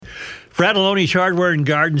Fratelloni's Hardware and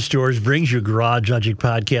Garden Stores brings you Garage Logic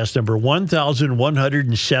Podcast number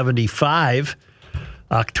 1175,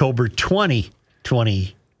 October 20,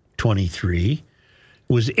 2023. It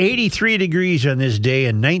was 83 degrees on this day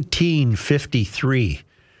in 1953,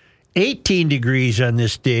 18 degrees on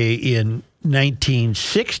this day in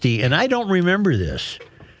 1960, and I don't remember this.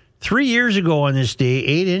 3 years ago on this day,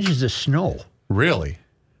 8 inches of snow. Really?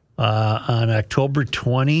 On October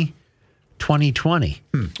 20, 2020.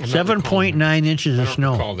 7.9 inches of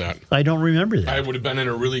snow. I don't recall that. I don't remember that. I would have been in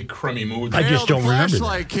a really crummy mood. I just don't remember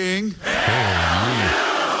Flashlight that. King.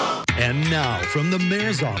 And now, from the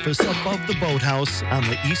mayor's office above the boathouse on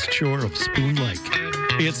the east shore of Spoon Lake,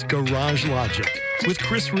 it's Garage Logic with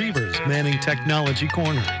Chris Reavers manning Technology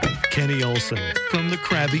Corner, Kenny Olson from the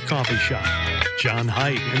Krabby Coffee Shop, John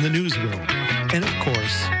Haidt in the newsroom, and of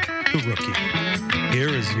course, the rookie. Here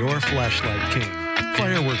is your Flashlight King,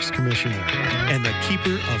 Fireworks Commissioner, and the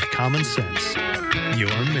Keeper of Common Sense, your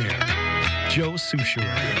Mayor, Joe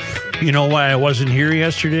Soucheray. You know why I wasn't here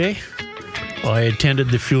yesterday? Well, I attended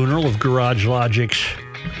the funeral of Garage Logic's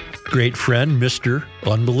great friend, Mr.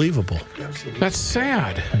 Unbelievable. That's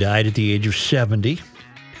sad. Died at the age of 70.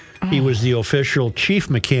 He was the official chief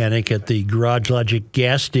mechanic at the Garage Logic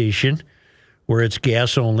gas station, where it's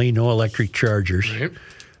gas only, no electric chargers. Right.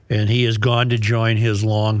 And he has gone to join his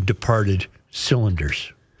long-departed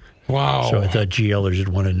cylinders. Wow. So I thought GLers would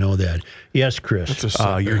want to know that. Yes, Chris. That's a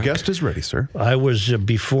setback. Your guest is ready, sir. I was,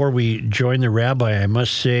 before we joined the rabbi, I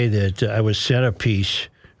must say that I was sent a piece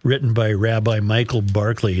written by Rabbi Michael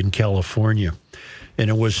Barclay in California. And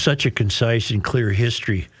it was such a concise and clear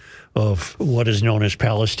history of what is known as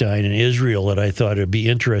Palestine and Israel that I thought it would be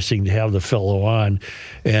interesting to have the fellow on.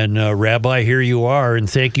 And Rabbi, here you are, and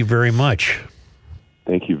thank you very much.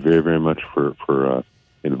 Thank you very, very much for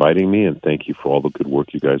inviting me, and thank you for all the good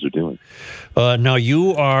work you guys are doing. Now,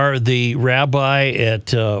 you are the rabbi at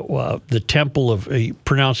the temple of,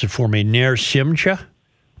 pronounce it for me, Ner Simcha?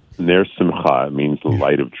 Ner Simcha means the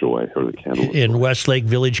light of joy, or the candle of In joy. Westlake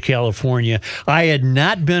Village, California. I had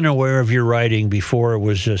not been aware of your writing before it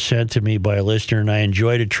was sent to me by a listener, and I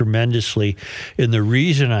enjoyed it tremendously. And the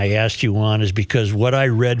reason I asked you on is because what I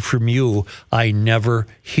read from you, I never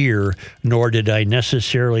hear, nor did I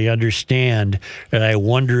necessarily understand. And I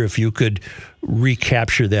wonder if you could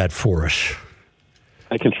recapture that for us.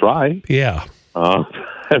 I can try. Yeah. I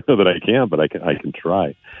don't know that I can, but I can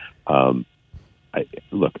try.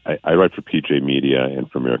 I write for PJ Media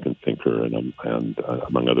and for American Thinker and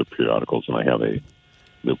among other periodicals, and I have the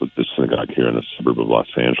synagogue here in the suburb of Los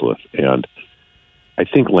Angeles. And I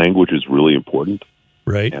think language is really important,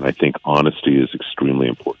 Right. and I think honesty is extremely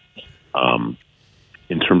important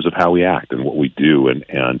in terms of how we act and what we do,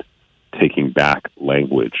 and taking back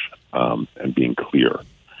language and being clear.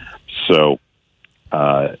 So,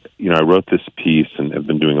 I wrote this piece and have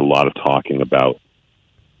been doing a lot of talking about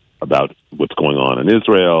what's going on in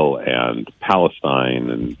Israel and Palestine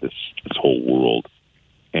and this whole world.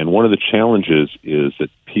 And one of the challenges is that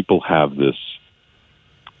people have this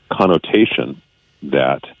connotation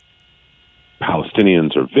that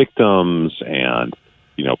Palestinians are victims and,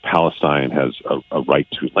 Palestine has a right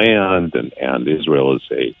to land and Israel is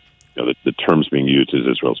the terms being used is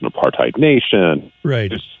Israel's an apartheid nation. Right.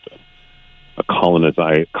 Just a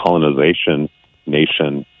colonization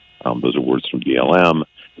nation. Those are words from BLM.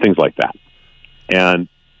 Things like that. And,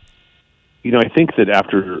 I think that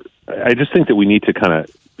I just think that we need to kind of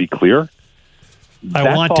be clear.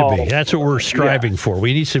 I want to be. That's what we're striving for.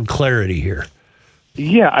 We need some clarity here.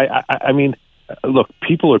 Yeah, I mean, look,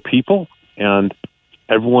 people are people, and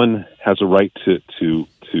everyone has a right to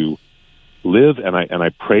live, and I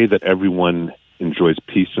pray that everyone enjoys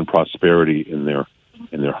peace and prosperity in their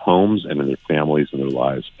homes and in their families and their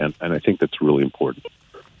lives, and I think that's really important.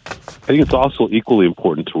 I think it's also equally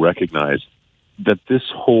important to recognize that this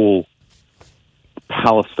whole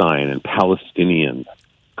Palestine and Palestinian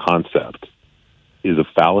concept is a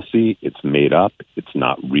fallacy. It's made up. It's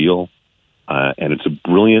not real. And it's a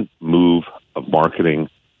brilliant move of marketing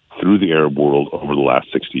through the Arab world over the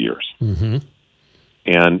last 60 years. Mm-hmm.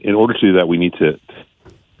 And in order to do that, we need to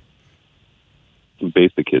some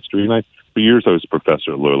basic history. And for years, I was a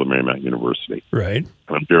professor at Loyola Marymount University. Right.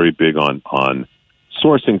 And I'm very big on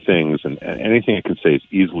sourcing things, and anything I can say is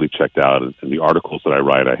easily checked out. And the articles that I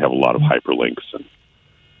write, I have a lot of hyperlinks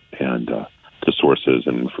and to sources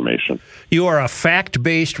and information. You are a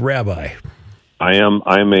fact-based rabbi. I'm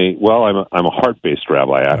a heart-based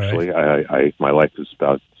rabbi. Actually, right. My life is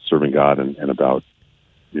about serving God and about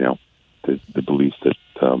the belief that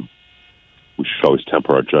we should always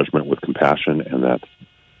temper our judgment with compassion, and that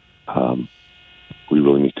we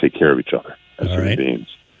really need to take care of each other as human beings.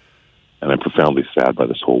 And I'm profoundly sad by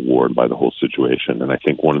this whole war and by the whole situation. And I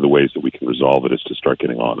think one of the ways that we can resolve it is to start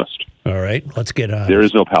getting honest. All right, let's get honest. There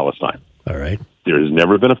is no Palestine. All right. There has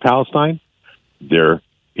never been a Palestine. It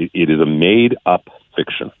is a made-up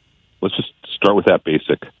fiction. Let's just start with that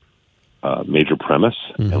basic major premise,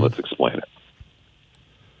 and let's explain it.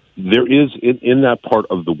 There is, in that part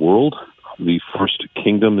of the world, the first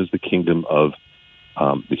kingdom is the kingdom of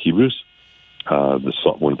the Hebrews.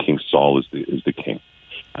 When King Saul is the king.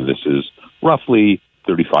 And this is roughly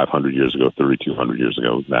 3,500 years ago, 3,200 years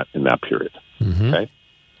ago, in that period. Okay,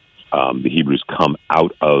 the Hebrews come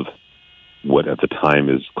out of what at the time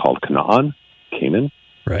is called Canaan,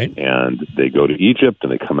 right? And they go to Egypt,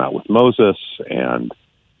 and they come out with Moses and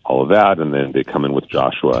all of that, and then they come in with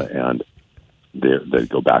Joshua, and they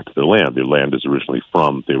go back to their land. Their land is originally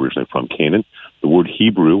from Canaan. The word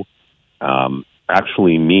Hebrew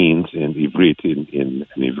actually means in Ivrit, in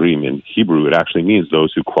Ivrim, in Hebrew, it actually means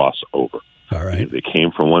those who cross over. All right. They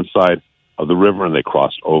came from one side of the river and they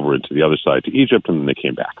crossed over into the other side to Egypt, and then they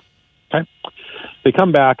came back. Okay? They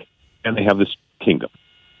come back and they have this kingdom.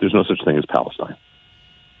 There's no such thing as Palestine.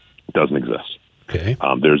 It doesn't exist. Okay.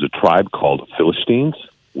 There's a tribe called Philistines,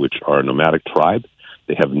 which are a nomadic tribe.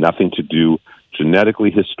 They have nothing to do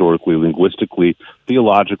genetically, historically, linguistically,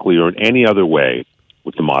 theologically, or in any other way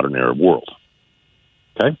with the modern Arab world.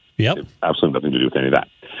 Okay? Yep. Absolutely nothing to do with any of that.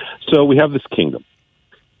 So we have this kingdom.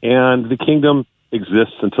 And the kingdom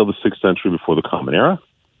exists until the 6th century before the Common Era,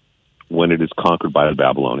 when it is conquered by the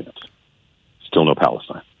Babylonians. Still no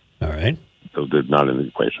Palestine. All right. So they're not in the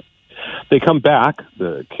equation. They come back.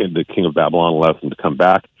 The king of Babylon allows them to come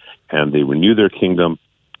back, and they renew their kingdom,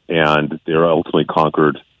 and they're ultimately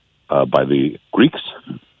conquered by the Greeks,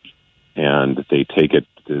 and they take it.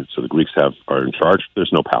 So the Greeks are in charge.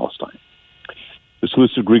 There's no Palestine. The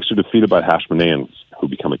Seleucid Greeks are defeated by Hashmoneans, who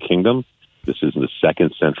become a kingdom. This is in the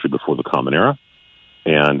 2nd century before the Common Era,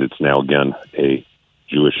 and it's now again a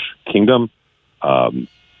Jewish kingdom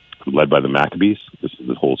led by the Maccabees. This is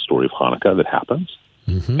the whole story of Hanukkah that happens.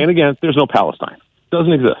 And again, there's no Palestine.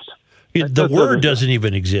 Doesn't exist. The word doesn't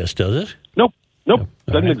even exist, does it? Nope. Oh,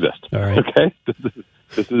 Doesn't exist. All right. Okay?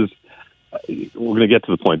 This is we're going to get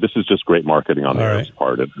to the point. This is just great marketing on the Arabs'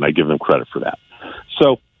 part, and I give them credit for that.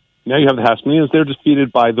 So now you have the Hashmoneans. They're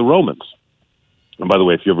defeated by the Romans. And by the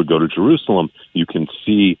way, if you ever go to Jerusalem, you can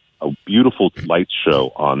see a beautiful light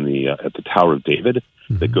show on the at the Tower of David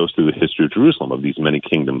that goes through the history of Jerusalem, of these many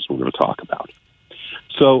kingdoms we're going to talk about.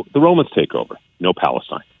 So the Romans take over. No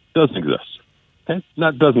Palestine. Doesn't exist. Okay?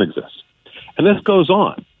 Doesn't exist. And this goes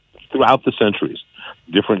on throughout the centuries.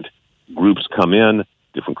 Different groups come in.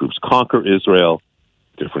 Different groups conquer Israel.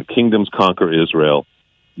 Different kingdoms conquer Israel.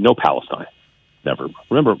 No Palestine. Never.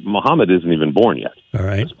 Remember, Muhammad isn't even born yet All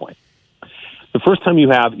right. at this point. The first time you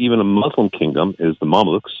have even a Muslim kingdom is the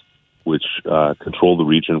Mamluks, which control the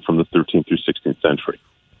region from the 13th through 16th century.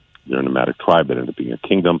 They're a nomadic tribe that end up being a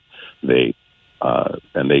kingdom. They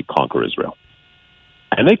conquer Israel.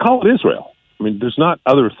 And they call it Israel. I mean, there's not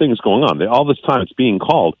other things going on. All this time it's being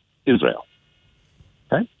called Israel.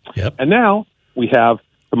 Okay? Yep. And now we have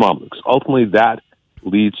the Mamluks. Ultimately, that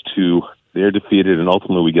leads to they're defeated, and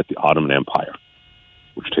ultimately we get the Ottoman Empire,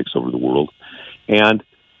 which takes over the world. And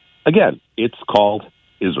again, it's called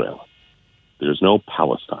Israel. There's no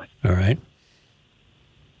Palestine. All right.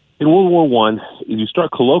 In World War I, you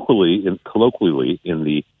start colloquially in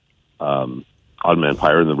the Ottoman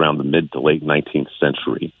Empire in around the mid to late 19th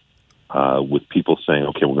century, with people saying,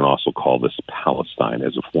 okay, we're going to also call this Palestine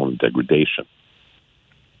as a form of degradation.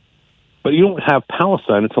 But you don't have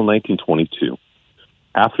Palestine until 1922.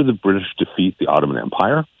 After the British defeat the Ottoman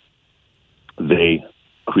Empire, they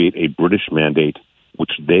create a British mandate,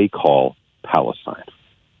 which they call Palestine.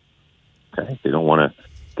 Okay? They don't want to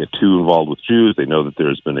get too involved with Jews. They know that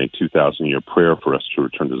there's been a 2,000-year prayer for us to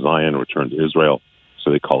return to Zion, return to Israel,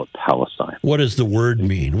 so they call it Palestine. What does the word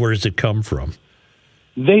mean? Where does it come from?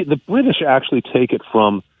 The British actually take it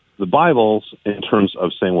from the Bibles in terms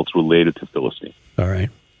of saying, well, it's related to Philistine. All right.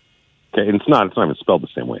 Okay, and it's not even spelled the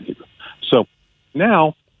same way in Hebrew. So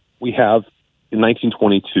now we have, in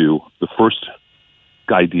 1922, the first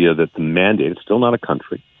idea that the mandate, it's still not a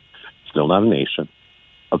country, still not a nation,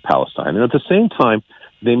 of Palestine. And at the same time,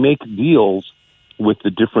 they make deals with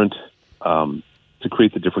the different, to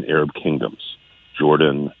create the different Arab kingdoms,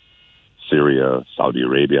 Jordan, Syria, Saudi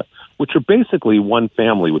Arabia, which are basically one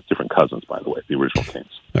family with different cousins, by the way, the original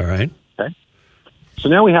kings. All right. Okay. So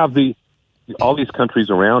now we have all these countries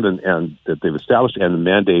around and that they've established, and the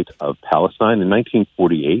mandate of Palestine. In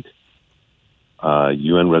 1948,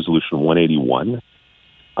 UN Resolution 181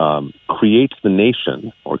 creates the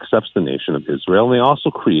nation, or accepts the nation of Israel, and they also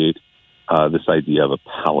create this idea of a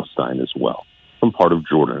Palestine as well, some part of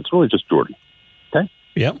Jordan. It's really just Jordan. Okay?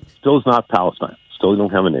 Yep. Still is not Palestine. Still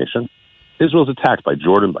don't have a nation. Israel's attacked by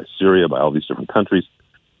Jordan, by Syria, by all these different countries.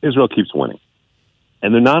 Israel keeps winning.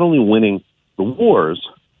 And they're not only winning the wars,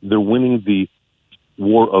 they're winning the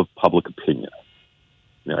war of public opinion.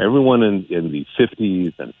 Now, everyone in the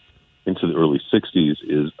 50s and into the early 60s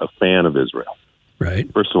is a fan of Israel.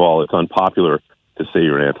 Right. First of all, it's unpopular to say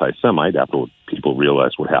you're an anti-Semite after people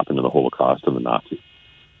realize what happened in the Holocaust and the Nazis.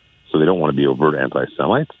 So they don't want to be overt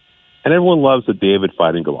anti-Semites. And everyone loves the David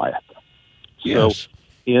fighting Goliath. Yes. So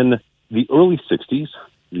in the early 60s,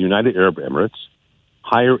 the United Arab Emirates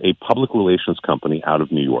hire a public relations company out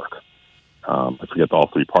of New York. I forget all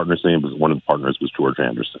three partners' names, but one of the partners was George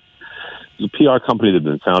Anderson. It was a PR company that had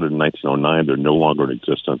been founded in 1909. They're no longer in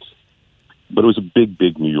existence. But it was a big,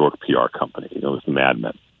 big New York PR company. It was Mad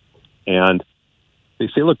Men. And they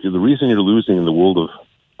say, look, the reason you're losing in the world of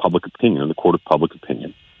public opinion, in the court of public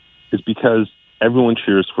opinion, is because everyone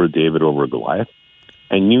cheers for a David over a Goliath,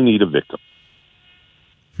 and you need a victim.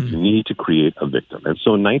 You need to create a victim. And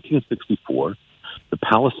so in 1964, the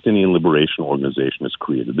Palestinian Liberation Organization is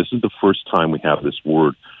created. This is the first time we have this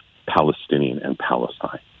word Palestinian and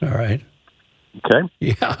Palestine. All right. Okay?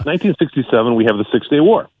 Yeah. 1967, we have the Six-Day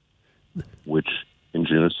War, which in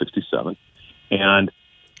June of 67. And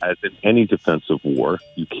as in any defensive war,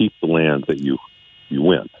 you keep the land that you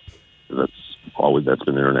win. That's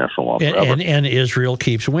been international law forever. And Israel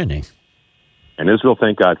keeps winning. And Israel,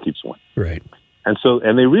 thank God, keeps winning. Right.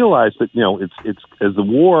 And they realize that, it's as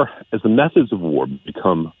the methods of war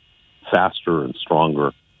become faster and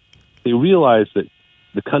stronger, they realize that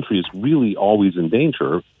the country is really always in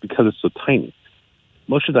danger because it's so tiny.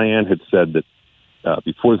 Moshe Dayan had said that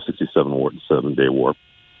before the 67 war, the 7-Day War,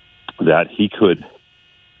 that he could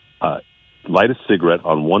light a cigarette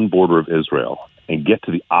on one border of Israel and get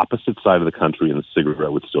to the opposite side of the country and the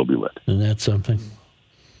cigarette would still be lit. And that's something.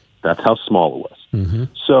 That's how small it was. Mm-hmm.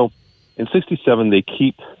 So in 67, they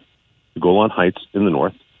keep the Golan Heights in the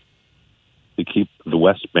north. They keep the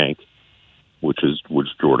West Bank, which is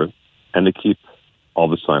Jordan, and they keep all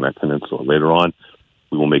the Sinai Peninsula. Later on,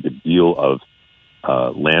 we will make a deal of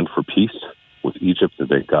land for peace with Egypt that,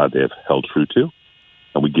 thank God, they have held true to,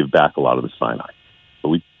 and we give back a lot of the Sinai. So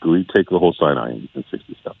we take the whole Sinai in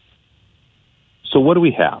 67. So what do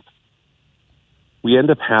we have? We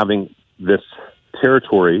end up having this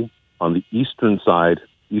territory on the eastern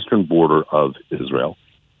border of Israel,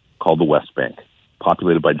 called the West Bank,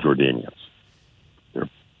 populated by Jordanians. Their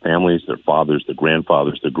families, their fathers, their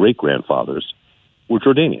grandfathers, their great-grandfathers were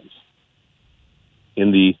Jordanians.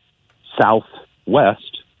 In the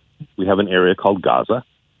southwest, we have an area called Gaza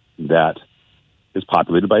that is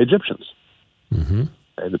populated by Egyptians. Mm-hmm.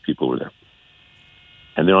 Okay, the people were there.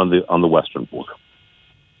 And they're on the western border.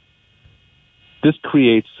 This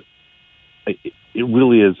creates, it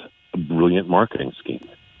really is a brilliant marketing scheme.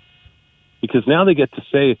 Because now they get to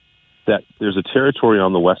say that there's a territory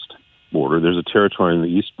on the west border, there's a territory on the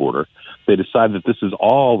east border. They decide that this is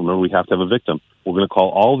all, remember, we have to have a victim. We're going to call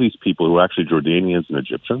all these people who are actually Jordanians and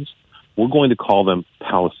Egyptians, we're going to call them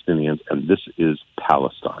Palestinians, and this is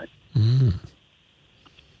Palestine. Mm.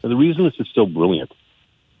 And the reason this is so brilliant,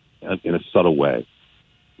 in a subtle way,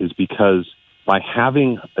 is because by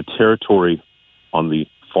having a territory on the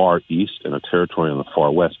far east and a territory on the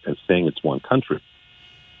far west and saying it's one country,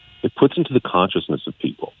 it puts into the consciousness of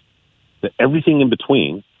people that everything in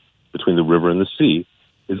between the river and the sea,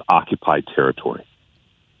 is occupied territory.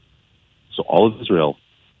 So all of Israel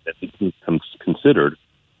that becomes considered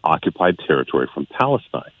occupied territory from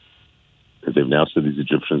Palestine, because they've now said these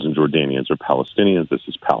Egyptians and Jordanians are Palestinians. This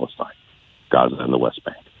is Palestine, Gaza, and the West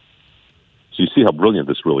Bank. So you see how brilliant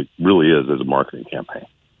this really is as a marketing campaign.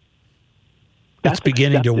 It's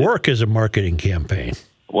beginning to work as a marketing campaign.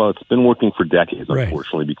 Well, it's been working for decades,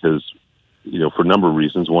 unfortunately, because, for a number of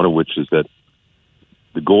reasons, one of which is that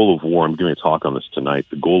the goal of war, I'm giving a talk on this tonight,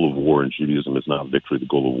 the goal of war in Judaism is not victory, the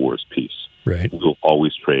goal of war is peace. Right. We'll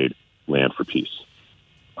always trade land for peace.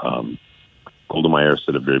 Golda Meir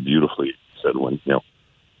said it very beautifully. He said,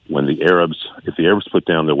 if the Arabs put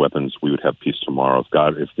down their weapons, we would have peace tomorrow.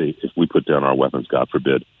 If we put down our weapons, God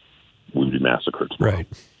forbid, we would be massacred tomorrow. Right.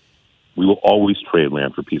 We will always trade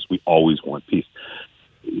land for peace. We always want peace.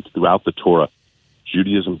 It's throughout the Torah.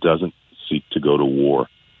 Judaism doesn't seek to go to war,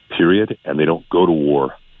 period, and they don't go to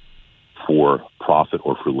war for profit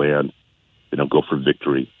or for land. They don't go for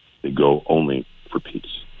victory. They go only for peace.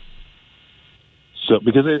 So,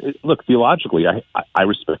 because, look, theologically, I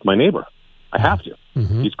respect my neighbor. I have to.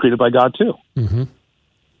 Mm-hmm. He's created by God, too. Mm-hmm.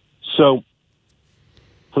 So,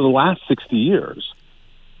 for the last 60 years,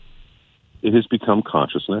 it has become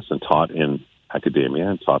consciousness and taught in academia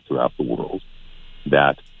and taught throughout the world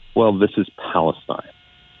that, well, this is Palestine.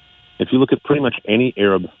 If you look at pretty much any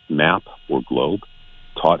Arab map or globe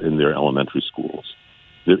taught in their elementary schools,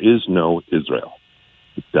 there is no Israel.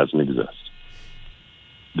 It doesn't exist.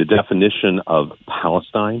 The definition of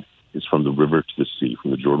Palestine is from the river to the sea,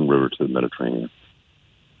 from the Jordan River to the Mediterranean.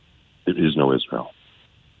 There is no Israel.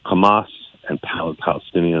 Hamas and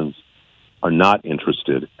Palestinians are not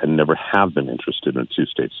interested and never have been interested in a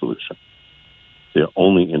two-state solution. They are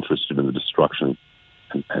only interested in the destruction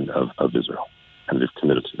of Israel, and they've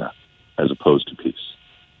committed to that, as opposed to peace.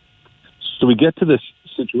 So we get to this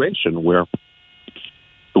situation where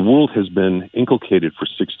the world has been inculcated for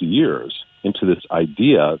 60 years into this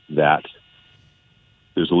idea that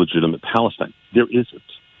there's a legitimate Palestine. There isn't.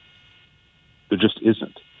 There just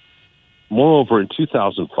isn't. Moreover, in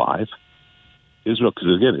 2005, Israel,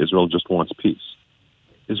 because again, Israel just wants peace.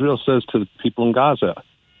 Israel says to the people in Gaza,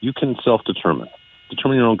 you can self-determine,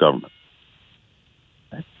 determine your own government.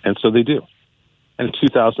 Okay? And so they do. And in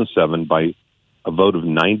 2007, by a vote of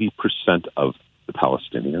 90% of the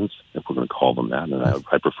Palestinians, if we're going to call them that, and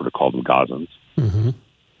I prefer to call them Gazans,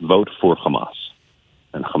 vote for Hamas.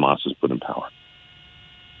 And Hamas is put in power.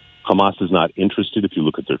 Hamas is not interested, if you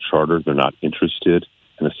look at their charter, they're not interested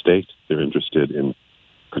in a state. They're interested in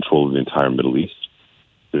control of the entire Middle East.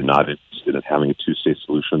 They're not interested in having a two-state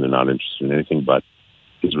solution. They're not interested in anything but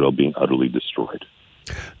Israel being utterly destroyed.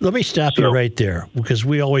 Let me stop you right there, because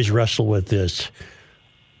we always wrestle with this.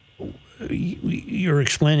 You're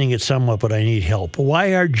explaining it somewhat, but I need help.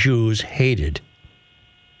 Why are Jews hated?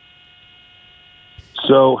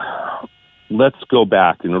 So let's go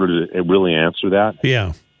back in order to really answer that.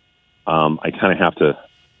 Yeah. I kind of have to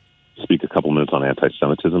speak a couple minutes on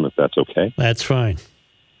anti-Semitism, if that's okay. That's fine.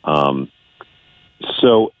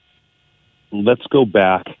 So let's go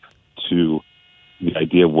back to the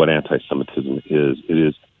idea of what anti-Semitism is. It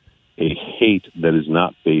is a hate that is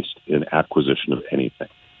not based in acquisition of anything.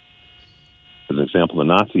 As an example, the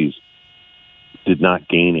Nazis did not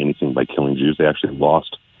gain anything by killing Jews. They actually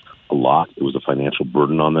lost a lot. It was a financial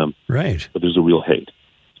burden on them. Right. But there's a real hate.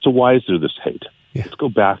 So why is there this hate? Yeah. Let's go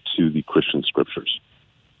back to the Christian scriptures.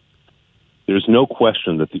 There's no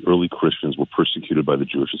question that the early Christians were persecuted by the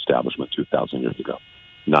Jewish establishment 2,000 years ago.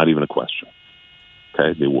 Not even a question.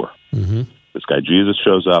 Okay, they were. This guy Jesus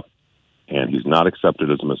shows up, and he's not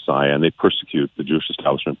accepted as a Messiah, and they persecute, the Jewish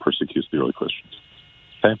establishment persecutes the early Christians.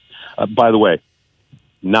 Okay? By the way,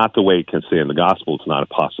 not the way it can say in the gospel, it's not a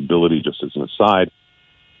possibility, just as an aside.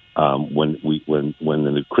 When in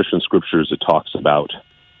the Christian scriptures it talks about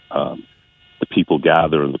the people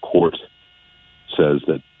gather in the court, says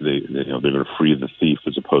that they're going to free the thief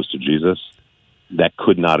as opposed to Jesus. That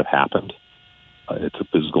could not have happened. It's a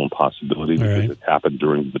physical impossibility because it happened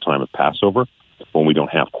during the time of Passover when we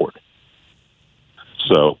don't have court.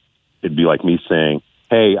 So it'd be like me saying,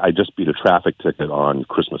 hey, I just beat a traffic ticket on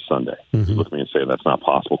Christmas Sunday. You look at me and say, that's not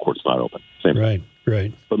possible, court's not open. Same thing.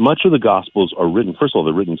 Right. But much of the Gospels are written, first of all,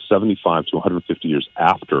 they're written 75 to 150 years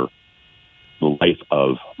after the life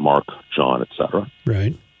of Mark, John, etc.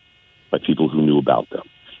 Right. By people who knew about them.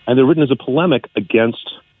 And they're written as a polemic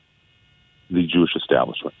against the Jewish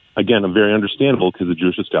establishment. Again, very understandable because the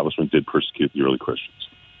Jewish establishment did persecute the early Christians.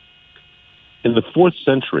 In the 4th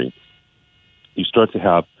century, you start to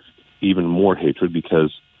have even more hatred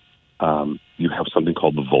because you have something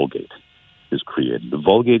called the Vulgate is created. The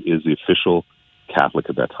Vulgate is the official Catholic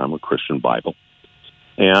at that time, or Christian Bible.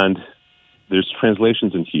 And there's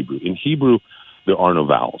translations in Hebrew. In Hebrew, there are no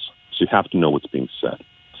vowels, so you have to know what's being said.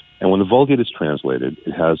 And when the Vulgate is translated,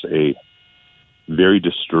 it has a very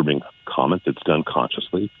disturbing comment that's done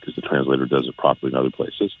consciously, because the translator does it properly in other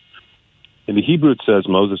places. In the Hebrew, it says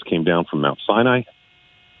Moses came down from Mount Sinai,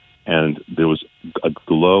 and there was a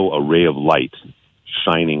glow, a ray of light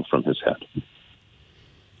shining from his head.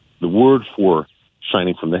 The word for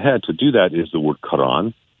shining from the head, to do that, is the word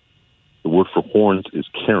karan. The word for horns is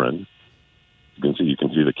karen. You can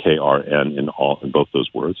see the K-R-N in both those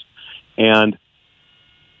words. And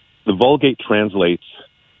the Vulgate translates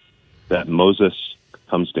that Moses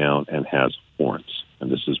comes down and has horns.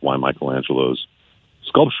 And this is why Michelangelo's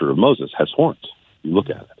sculpture of Moses has horns. You look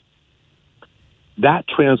at it. That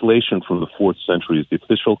translation from the 4th century is the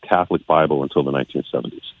official Catholic Bible until the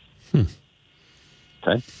 1970s.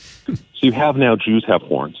 Okay? So you have now Jews have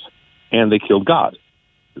horns, and they killed God.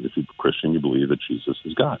 If you're Christian, you believe that Jesus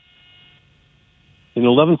is God. In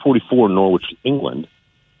 1144, Norwich, England,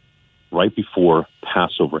 right before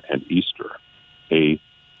Passover and Easter, a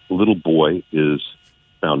little boy is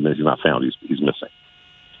found. He's not found. He's missing.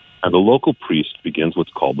 And the local priest begins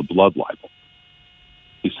what's called the blood libel.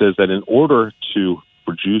 He says that in order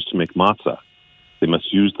for Jews to make matzah, they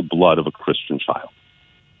must use the blood of a Christian child.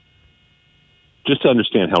 Just to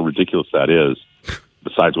understand how ridiculous that is,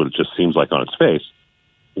 besides what it just seems like on its face,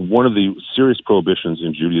 one of the serious prohibitions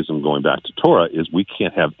in Judaism going back to Torah is we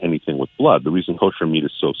can't have anything with blood. The reason kosher meat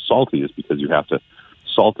is so salty is because you have to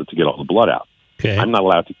salt it to get all the blood out. Okay. I'm not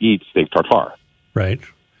allowed to eat steak tartare. Right.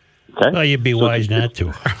 Okay? Well, you'd be wise not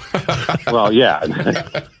to. Well, yeah.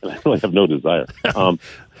 I really have no desire.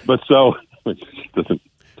 But so it doesn't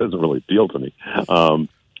really appeal to me.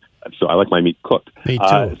 So I like my meat cooked. Me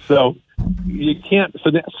too. So you can't.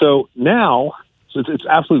 So now, it's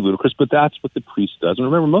absolutely ludicrous. But that's what the priest does. And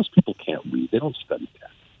remember, most people can't read. They don't study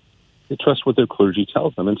text. They trust what their clergy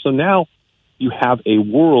tells them. And so now you have a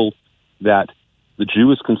world that the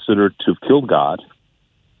Jew is considered to have killed God,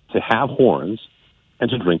 to have horns, and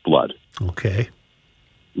to drink blood. Okay.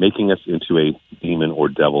 Making us into a demon or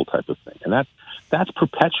devil type of thing. And that's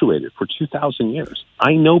perpetuated for 2,000 years.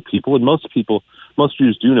 I know people, and most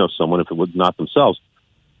Jews do know someone, if it was not themselves,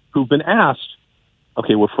 who've been asked,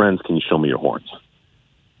 okay, we're friends, can you show me your horns?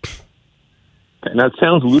 And that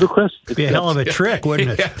sounds ludicrous. It'd be a hell of a trick,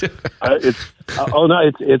 wouldn't it? It's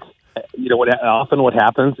what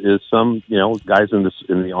happens is some, guys in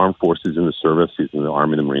the armed forces, in the service, he's in the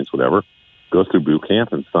Army, the Marines, whatever, goes through boot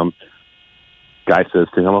camp, and some guy says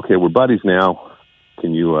to him, okay, we're buddies now.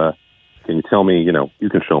 Can you tell me, you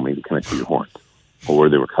can show me, can I see your horns, or where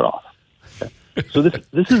they were cut off? Okay. So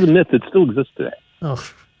this is a myth that still exists today. Oh.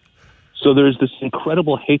 So there's this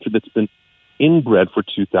incredible hatred that's been inbred for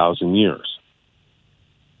 2,000 years.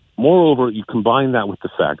 Moreover, you combine that with the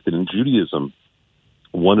fact that in Judaism,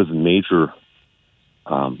 one of the major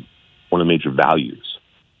values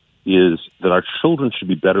is that our children should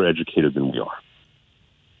be better educated than we are.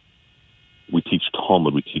 We teach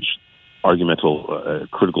Talmud, we teach argumental,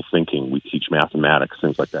 critical thinking, we teach mathematics,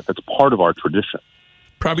 things like that. That's part of our tradition.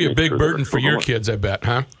 Probably a big burden for your kids, I bet,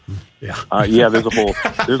 huh? Yeah. Yeah. There's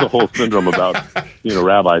a whole syndrome about being a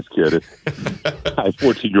rabbi's kid. I have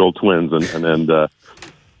 14-year-old twins, and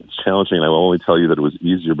it's challenging. I will only tell you that it was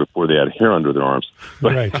easier before they had hair under their arms.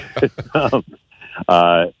 But, right.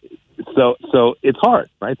 So it's hard,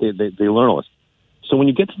 right? They learn all this. So when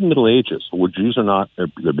you get to the Middle Ages, where Jews are not,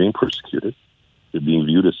 they're being persecuted, they're being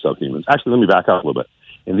viewed as subhumans. Actually, let me back up a little bit.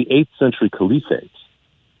 In the 8th century caliphates,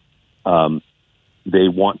 they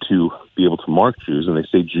want to be able to mark Jews, and they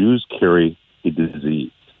say Jews carry a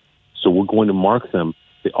disease. So we're going to mark them.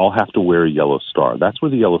 They all have to wear a yellow star. That's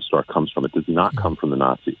where the yellow star comes from. It does not come from the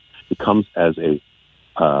Nazis. It comes as a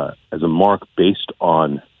mark based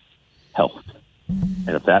on health. And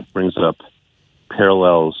if that brings up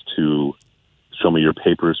parallels to show me your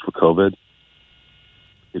papers for COVID,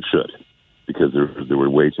 it should, because there were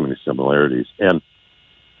way too many similarities. And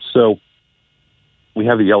so we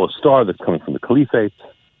have the yellow star that's coming from the caliphate.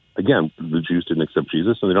 Again, the Jews didn't accept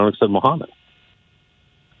Jesus, and they don't accept Muhammad.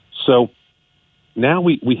 So now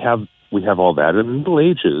we have all that. In the Middle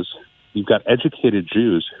Ages, you've got educated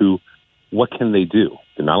Jews who, what can they do?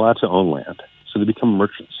 They're not allowed to own land, so they become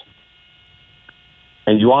merchants.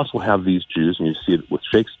 And you also have these Jews, and you see it with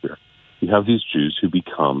Shakespeare, you have these Jews who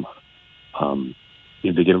become,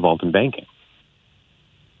 they get involved in banking,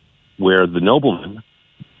 where the nobleman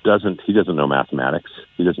doesn't know mathematics,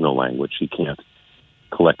 he doesn't know language, he can't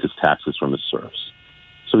collect his taxes from his serfs.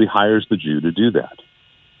 So he hires the Jew to do that.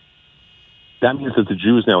 That means that the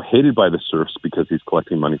Jew is now hated by the serfs because he's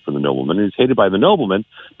collecting money from the nobleman, and he's hated by the nobleman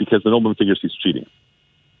because the nobleman figures he's cheating.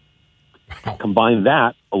 Combine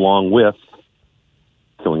that along with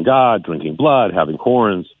killing God, drinking blood, having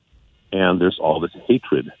horns, and there's all this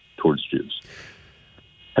hatred towards Jews.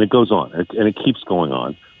 And it goes on, and it keeps going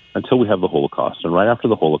on until we have the Holocaust. And right after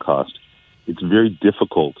the Holocaust, it's very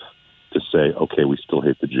difficult to say, okay, we still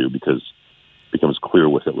hate the Jew, because it becomes clear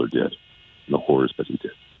what Hitler did and the horrors that he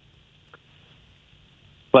did.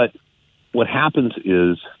 But what happens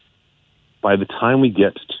is, by the time we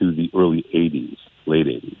get to the early 80s, late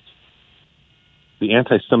 80s, the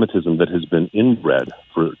anti-Semitism that has been inbred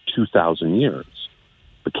for 2,000 years,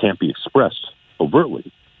 but can't be expressed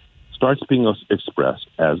overtly, starts being expressed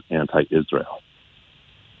as anti-Israel.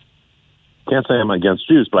 Can't say I'm against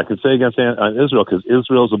Jews, but I can say against Israel, because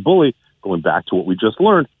Israel's a bully. Going back to what we just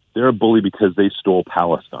learned, they're a bully because they stole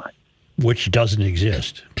Palestine. Which doesn't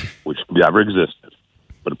exist. Which never existed.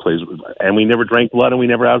 But it plays, and we never drank blood and we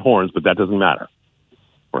never had horns, but that doesn't matter.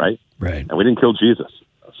 Right? Right. And we didn't kill Jesus.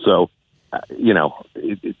 So,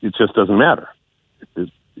 it just doesn't matter.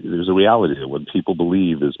 There's a reality that what people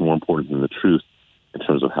believe is more important than the truth in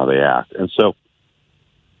terms of how they act. And so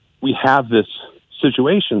we have this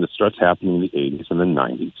situation that starts happening in the 80s and the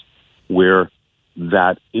 90s, where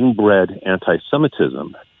that inbred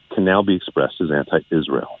anti-Semitism can now be expressed as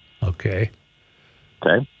anti-Israel. Okay.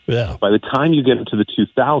 Okay? Yeah. By the time you get into the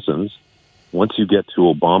 2000s, once you get to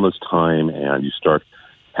Obama's time and you start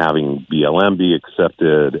having BLM be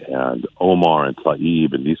accepted and Omar and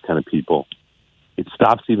Tlaib and these kind of people, it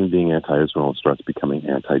stops even being anti-Israel and starts becoming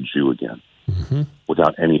anti-Jew again,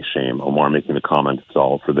 without any shame. Omar making the comment, it's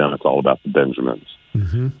all for them, it's all about the Benjamins,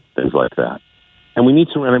 things like that. And we need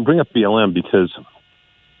to, and I bring up BLM because,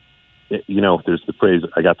 there's the phrase,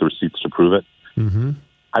 I got the receipts to prove it.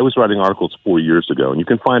 I was writing articles 4 years ago, and you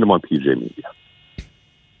can find them on PJ Media.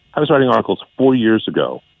 I was writing articles 4 years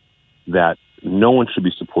ago that no one should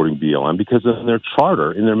be supporting BLM because in their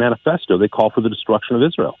charter, in their manifesto, they call for the destruction of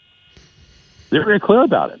Israel. They're very clear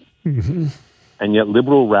about it. And yet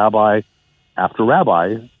liberal rabbi, after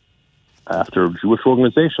Jewish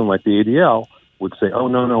organization like the ADL would say, oh,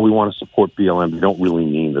 no, we want to support BLM. They don't really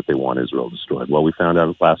mean that they want Israel destroyed. Well, we found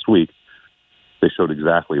out last week they showed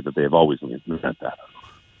exactly that they have always meant that.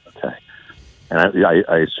 Okay. And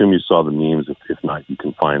I assume you saw the memes. If not, you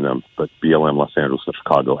can find them. But BLM Los Angeles and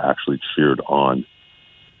Chicago actually cheered on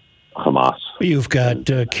Hamas. You've got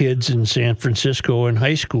kids in San Francisco in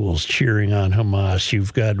high schools cheering on Hamas.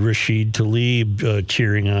 You've got Rashid Tlaib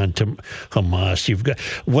cheering on Hamas. You've got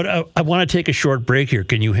I want to take a short break here.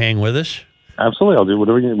 Can you hang with us? Absolutely. I'll do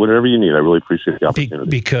whatever you need. I really appreciate the opportunity.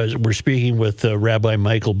 Because we're speaking with Rabbi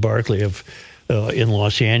Michael Barclay in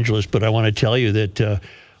Los Angeles, but I want to tell you that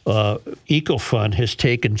EcoFund has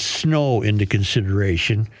taken snow into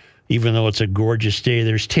consideration, even though it's a gorgeous day.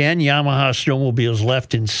 There's 10 Yamaha snowmobiles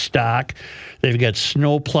left in stock. They've got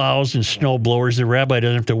snow plows and snow blowers. The rabbi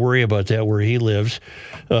doesn't have to worry about that where he lives.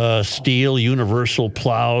 Steel, universal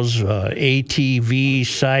plows, ATVs,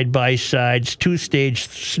 side-by-sides, two-stage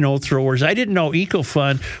snow throwers. I didn't know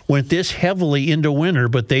EcoFund went this heavily into winter,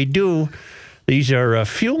 but they do. These are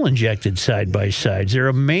fuel-injected side-by-sides. They're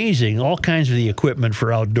amazing, all kinds of the equipment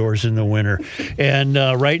for outdoors in the winter. And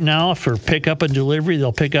right now, for pickup and delivery,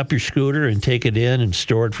 they'll pick up your scooter and take it in and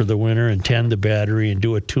store it for the winter and tend the battery and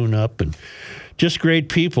do a tune-up. And just great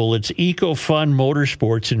people. It's EcoFund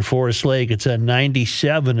Motorsports in Forest Lake. It's on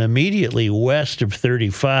 97, immediately west of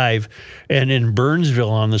 35, and in Burnsville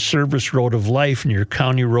on the Service Road of Life near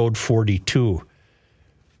County Road 42.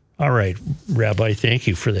 All right, Rabbi, thank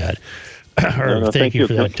you for that. Thank you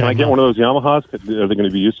for that. Can I get one of those Yamahas? Are they going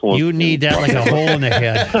to be useful? You need that like a hole in the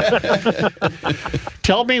head.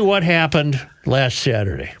 Tell me what happened last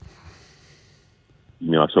Saturday.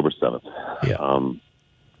 You mean October 7th? Yeah.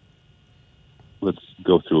 Let's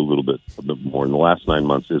go through a little bit more. In the last 9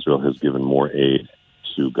 months, Israel has given more aid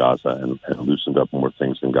to Gaza and loosened up more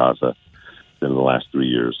things in Gaza than in the last 3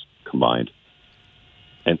 years combined.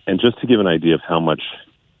 And just to give an idea of how much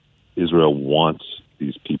Israel wants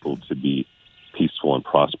these people to be peaceful and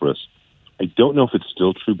prosperous, I don't know if it's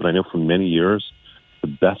still true, but I know for many years the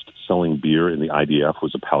best-selling beer in the IDF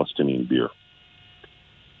was a Palestinian beer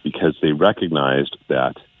because they recognized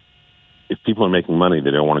that if people are making money, they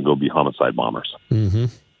don't want to go be homicide bombers.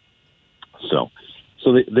 So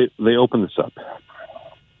they open this up.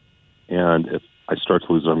 And if I start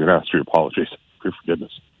to lose, I'm going to ask your apologies, for your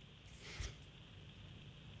forgiveness.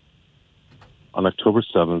 On October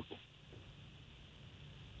 7th,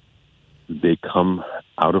 they come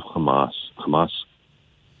out of Hamas. Hamas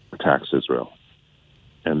attacks Israel.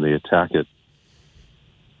 And they attack it.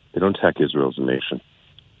 They don't attack Israel as a nation.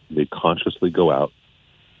 They consciously go out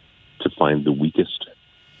to find the weakest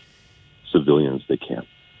civilians they can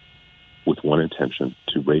with one intention,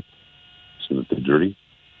 to rape, so that they're dirty,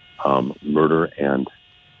 murder, and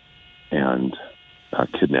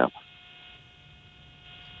kidnap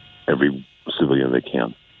every civilian they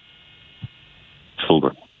can.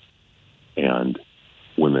 Children and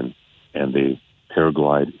women, and they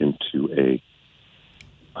paraglide into a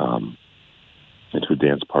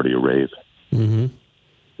dance party, a rave,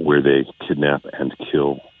 where they kidnap and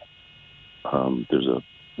kill. There's a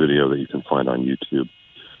video that you can find on YouTube.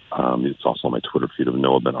 It's also on my Twitter feed of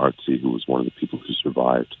Noah Ben Artzi, who was one of the people who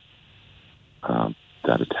survived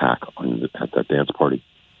that attack at that dance party.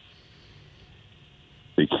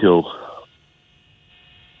 They kill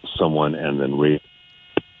someone and then rape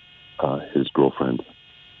his girlfriend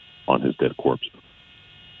on his dead corpse.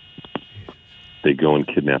 They go and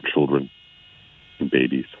kidnap children and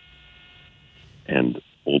babies and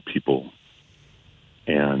old people,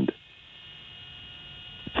 and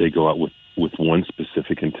they go out with one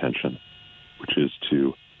specific intention, which is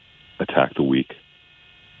to attack the weak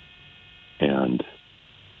and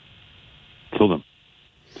kill them,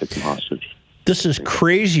 take them hostage. This is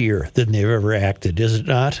crazier than they've ever acted, is it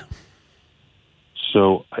not?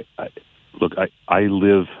 So, look, I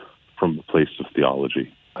live from the place of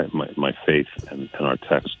theology, my faith and our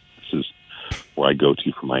text. This is where I go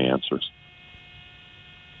to for my answers.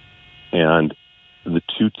 And the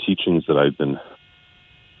two teachings that I've been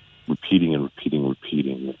repeating,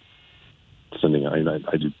 sending,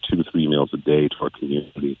 I do 2 to 3 emails a day to our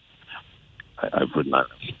community. I've written a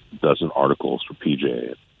dozen articles for PJ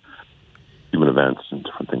and human events and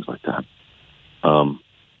different things like that.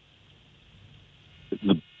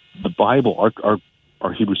 The Bible,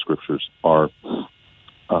 our Hebrew scriptures are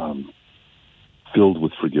filled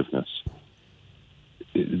with forgiveness.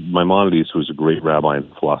 Maimonides, who was a great rabbi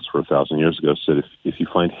and philosopher 1,000 years ago, said, if you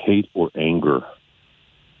find hate or anger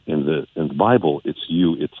in the Bible, it's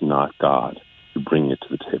you, it's not God, who bring it to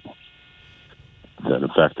the table. That, in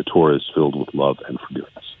fact, the Torah is filled with love and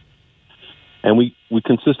forgiveness. And we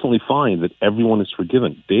consistently find that everyone is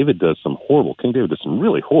forgiven. King David does some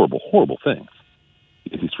really horrible things,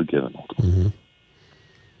 yet he's forgiven ultimately. Mm-hmm.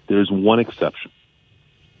 There's one exception,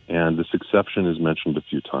 and this exception is mentioned a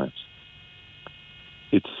few times.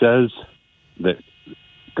 It says that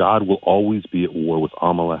God will always be at war with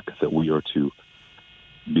Amalek, that we are to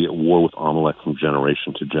be at war with Amalek from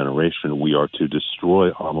generation to generation. We are to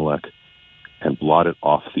destroy Amalek and blot it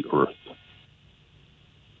off the earth.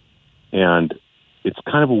 And it's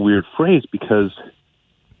kind of a weird phrase because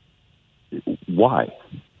why?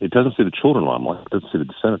 It doesn't say the children of Amalek. It doesn't say the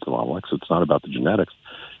descendants of Amalek, so it's not about the genetics.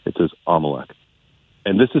 It says Amalek.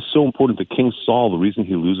 And this is so important that King Saul, the reason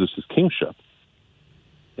he loses his kingship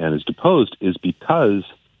and is deposed is because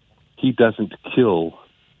he doesn't kill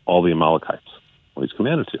all the Amalekites when he's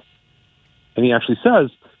commanded to. And he actually says,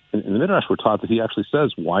 in the Midrash we're taught that he actually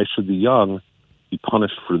says, why should the young be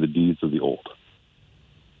punished for the deeds of the old?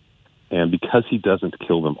 And because he doesn't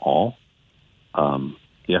kill them all,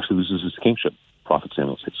 he actually loses his kingship. Prophet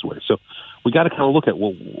Samuel takes away. So we got to kind of look at,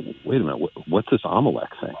 well, wait a minute, what's this Amalek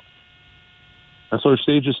thing? And so our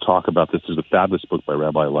sages talk about this. There's a fabulous book by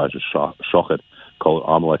Rabbi Elijah Shochet called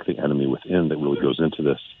Amalek, the Enemy Within, that really goes into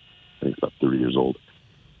this. I think it's about 30 years old.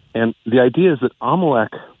 And the idea is that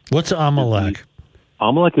Amalek... What's Amalek?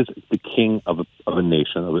 Amalek is the king of a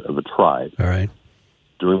nation, of a tribe. All right.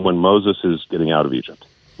 During when Moses is getting out of Egypt,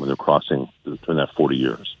 when they're crossing during that 40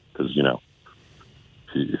 years. Because,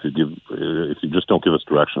 if you just don't give us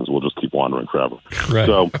directions, we'll just keep wandering forever. Right.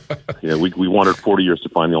 So, we wandered 40 years to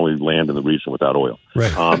find the only land in the region without oil.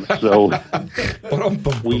 Right.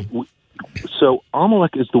 So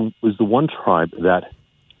Amalek is the one tribe that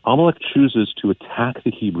Amalek chooses to attack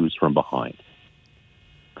the Hebrews from behind,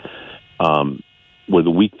 where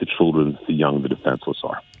the weak, the children, the young, the defenseless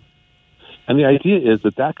are. And the idea is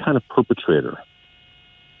that kind of perpetrator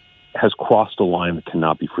has crossed a line that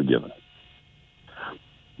cannot be forgiven.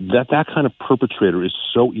 That kind of perpetrator is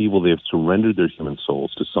so evil they have surrendered their human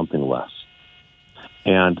souls to something less.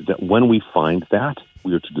 And that when we find that,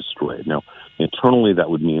 we are to destroy it. Now, internally, that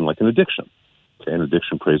would mean like an addiction. Okay? An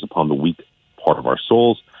addiction preys upon the weak part of our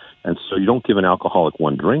souls. And so you don't give an alcoholic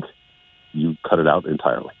one drink, you cut it out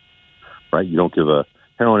entirely. Right? You don't give a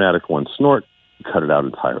heroin addict one snort, you cut it out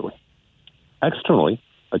entirely. Externally,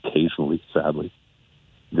 occasionally, sadly,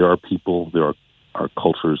 there are people, there are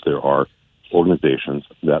cultures, there are organizations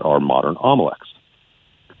that are modern Amaleks,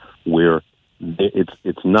 where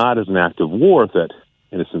it's not as an act of war that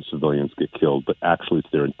innocent civilians get killed, but actually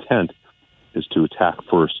their intent is to attack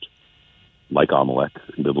first, like Amalek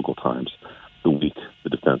in biblical times, the weak, the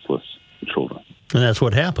defenseless, the children. And that's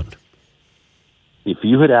what happened. If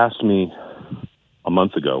you had asked me a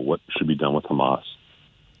month ago what should be done with Hamas,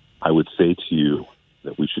 I would say to you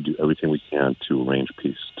that we should do everything we can to arrange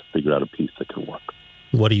peace, to figure out a peace that can work.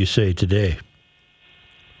 What do you say today?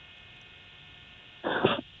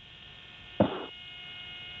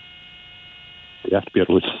 They have to be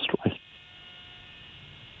able to destroy.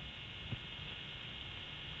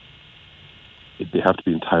 They have to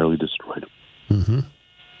be entirely destroyed. Mm-hmm.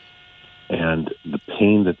 And the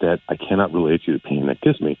pain that I cannot relate to, the pain that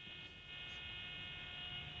gives me,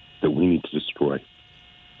 that we need to destroy.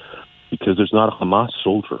 Because there's not a Hamas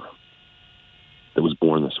soldier that was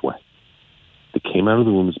born this way. They came out of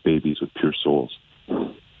the womb as babies with pure souls.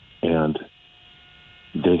 And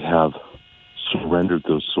they have surrendered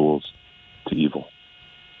those souls to evil.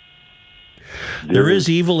 There is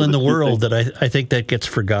evil in the world that I think that gets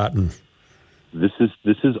forgotten. This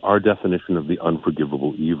is our definition of the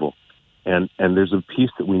unforgivable evil. And there's a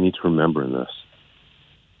piece that we need to remember in this.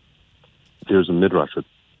 There's a midrash,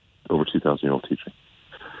 over 2,000-year-old teaching,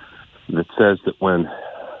 that says that when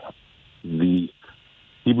the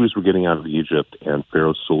Hebrews were getting out of Egypt and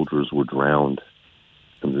Pharaoh's soldiers were drowned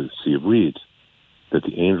in the Sea of Reeds, that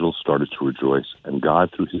the angels started to rejoice, and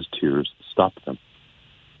God, through his tears, stopped them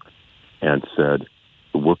and said,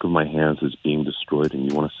 the work of my hands is being destroyed and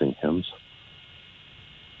you want to sing hymns?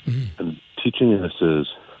 And teaching us is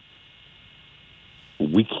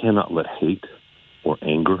we cannot let hate or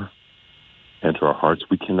anger enter our hearts.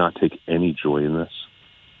 We cannot take any joy in this.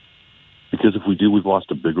 Because if we do, we've lost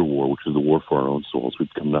a bigger war, which is the war for our own souls. We've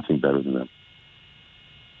become nothing better than them.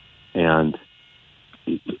 And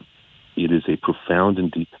it is a profound and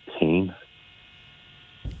deep pain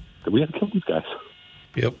that we have to kill these guys.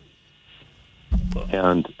 Yep.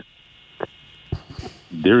 And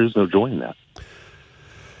there is no joy in that.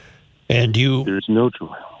 And there's no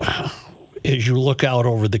joy. As you look out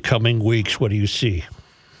over the coming weeks, what do you see?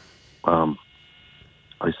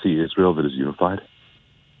 I see Israel that is unified.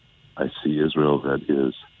 I see Israel that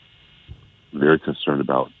is very concerned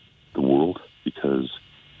about the world because,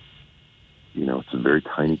 it's a very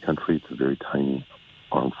tiny country. It's a very tiny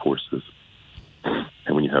armed forces.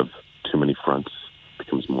 And when you have too many fronts, it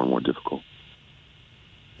becomes more and more difficult.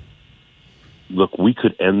 Look, we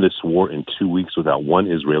could end this war in 2 weeks without one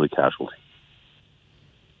Israeli casualty.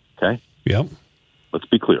 Okay? Yep. Let's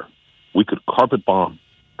be clear. We could carpet bomb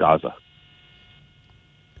Gaza.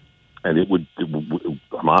 And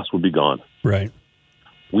Hamas would be gone. Right.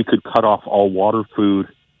 We could cut off all water, food,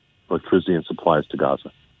 electricity, and supplies to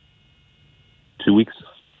Gaza. 2 weeks,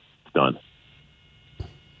 done.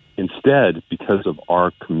 Instead, because of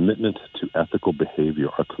our commitment to ethical behavior,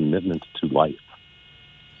 our commitment to life,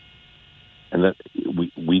 and that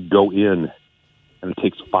we go in, and it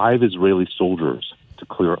takes 5 Israeli soldiers to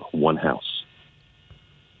clear one house.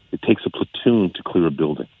 It takes a platoon to clear a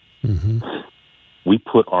building. Mm-hmm. We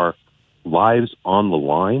put our lives on the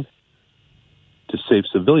line to save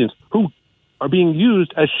civilians who are being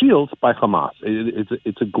used as shields by Hamas.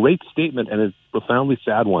 It's a great statement, and it's a profoundly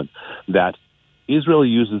sad one, that Israel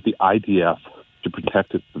uses the IDF to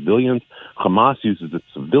protect its civilians. Hamas uses its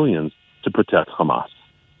civilians to protect Hamas.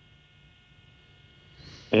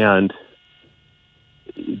 And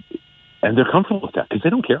they're comfortable with that because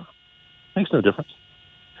they don't care. It makes no difference.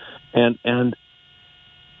 And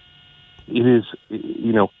it is,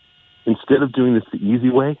 instead of doing this the easy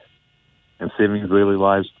way and saving Israeli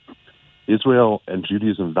lives, Israel and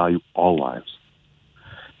Judaism value all lives.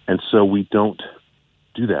 And so we don't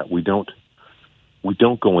do that. We don't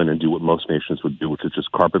go in and do what most nations would do, which is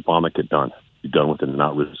just carpet bomb it, get done. Be done with it and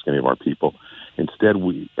not risk any of our people. Instead,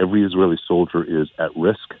 every Israeli soldier is at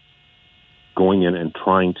risk going in and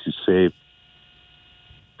trying to save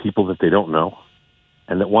people that they don't know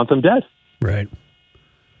and that want them dead. Right.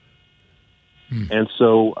 And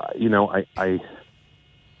so, I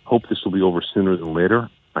hope this will be over sooner than later.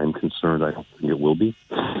 I'm concerned. I don't think it will be,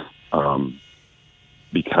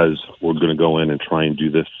 because we're going to go in and try and do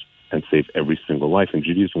this and save every single life. In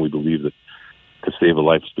Judaism, we believe that to save a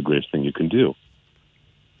life is the greatest thing you can do,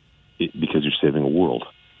 because you're saving a world,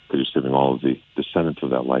 because you're saving all of the descendants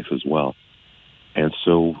of that life as well. And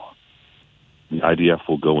so the IDF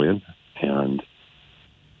will go in and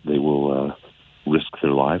they will risk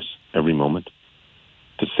their lives every moment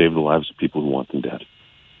to save the lives of people who want them dead.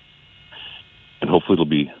 And hopefully it'll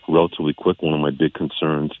be relatively quick. One of my big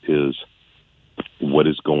concerns is what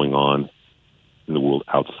is going on in the world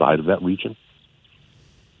outside of that region.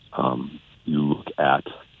 You look at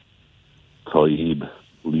Tlaib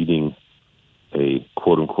leading a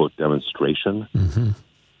quote-unquote demonstration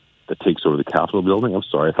that takes over the Capitol building. I'm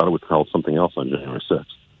sorry, I thought it was called something else on January 6th.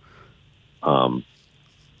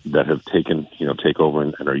 That have take over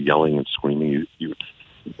and are yelling and screaming.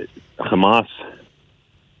 Hamas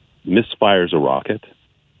misfires a rocket.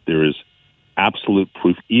 There is absolute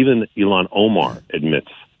proof. Even Ilhan Omar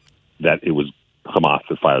admits that it was Hamas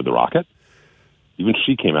that fired the rocket. Even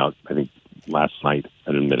she came out, I think, last night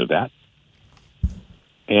and admitted that.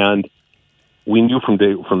 And we knew from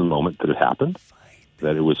the moment that it happened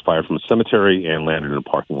that it was fired from a cemetery and landed in a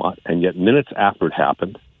parking lot. And yet minutes after it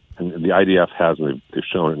happened, and the IDF has, and they've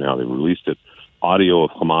shown it now, they've released it, audio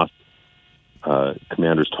of Hamas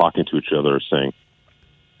commanders talking to each other saying,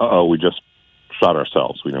 we just shot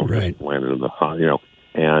ourselves. We right. Just landed in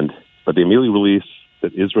the, but they immediately released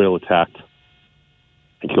that Israel attacked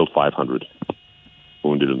and killed 500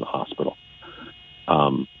 wounded in the hospital,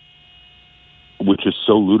 which is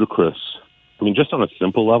so ludicrous. I mean, just on a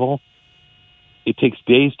simple level, it takes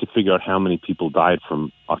days to figure out how many people died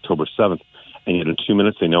from October 7th, and yet in 2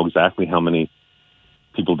 minutes they know exactly how many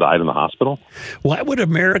people died in the hospital. Why would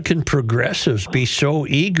American progressives be so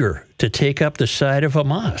eager to take up the side of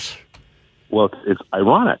Hamas? Well, it's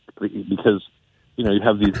ironic because, you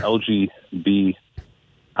have these LGB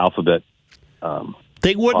alphabet.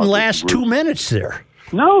 They wouldn't last groups. 2 minutes there.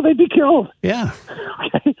 No, they'd be killed. Yeah.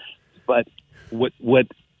 Okay. But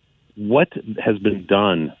what has been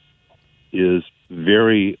done is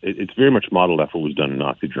it's very much modeled after what was done in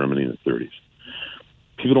Nazi Germany in the 30s.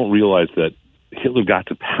 People don't realize that Hitler got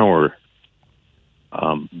to power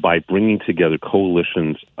by bringing together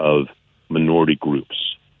coalitions of minority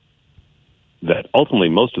groups that ultimately,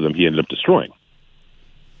 most of them, he ended up destroying.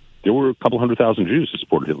 There were a couple 100,000 Jews who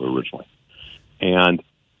supported Hitler originally, and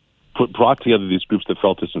brought together these groups that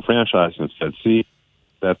felt disenfranchised and said, see,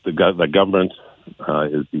 that the government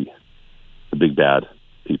is the big bad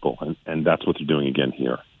people, and that's what they're doing again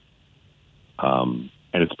here. And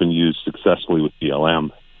it's been used successfully with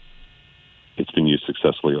BLM. It's been used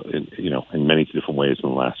successfully, in many different ways in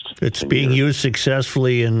the last. It's being used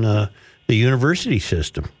successfully in the university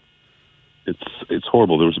system. It's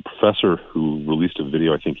horrible. There was a professor who released a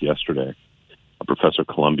video, I think yesterday, a professor at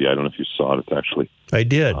Columbia. I don't know if you saw it. It's actually I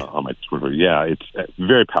did on my Twitter. Yeah, it's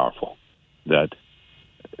very powerful. That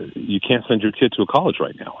you can't send your kid to a college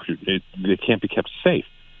right now. They can't be kept safe.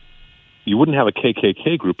 You wouldn't have a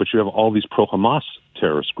KKK group, but you have all these pro-Hamas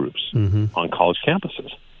terrorist groups on college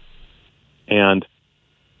campuses, and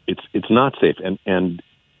it's not safe. And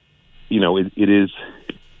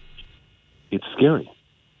it's scary.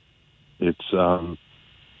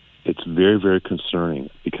 It's very, very concerning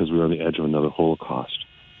because we're on the edge of another Holocaust.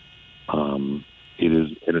 It is,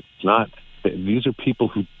 and it's not. These are people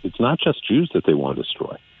who. It's not just Jews that they want to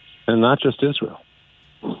destroy, and not just Israel.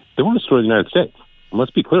 They want to destroy the United States. And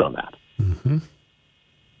let's be clear on that. Mm-hmm.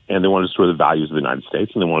 And they want to destroy the values of the United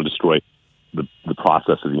States, and they want to destroy the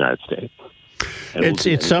process of the United States. And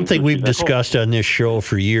it's something we've discussed on this show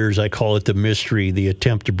for years. I call it the mystery, the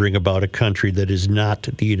attempt to bring about a country that is not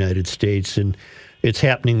the United States, and it's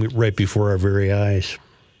happening right before our very eyes.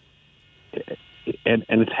 And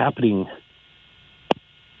it's happening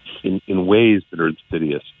in ways that are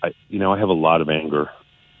insidious. I have a lot of anger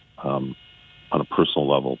on a personal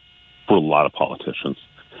level for a lot of politicians.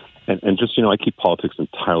 And just, I keep politics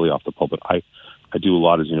entirely off the pulpit. I do a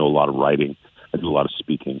lot, as you know, a lot of writing. I do a lot of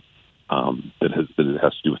speaking that has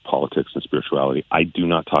to do with politics and spirituality. I do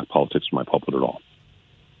not talk politics from my pulpit at all.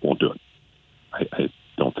 Won't do it. I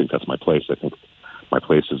don't think that's my place. I think my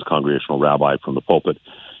place as a congregational rabbi from the pulpit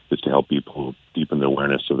is to help people deepen their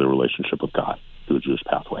awareness of their relationship with God through the Jewish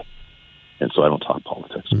pathway. And so I don't talk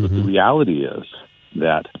politics. Mm-hmm. But the reality is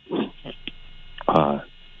that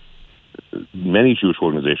many Jewish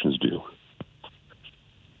organizations do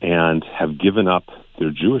and have given up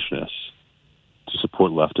their Jewishness to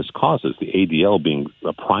support leftist causes, the ADL being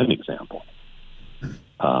a prime example.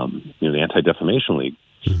 The Anti-Defamation League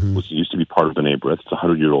used to be part of B'nai B'rith. It's a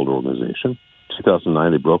 100-year-old organization. In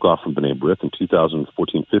 2009, they broke off from B'nai B'rith. In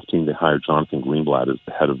 2014-15, they hired Jonathan Greenblatt as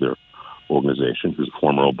the head of their organization, who's a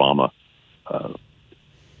former Obama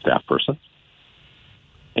staff person.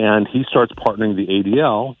 And he starts partnering the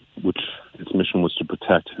ADL, which its mission was to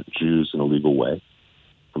protect Jews in a legal way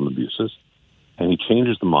from abuses. And he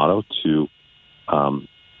changes the motto to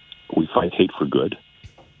we fight hate for good,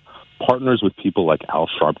 partners with people like Al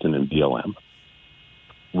Sharpton and BLM,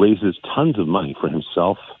 raises tons of money for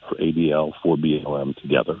himself, for ADL, for BLM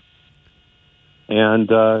together, and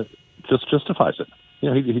just justifies it.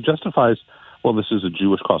 He justifies, well, this is a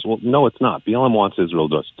Jewish cause. Well, no, it's not. BLM wants Israel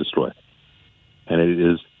destroyed. And it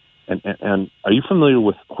is. And are you familiar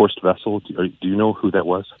with Horst Wessel? Do you know who that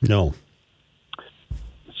was? No.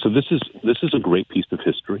 So this is a great piece of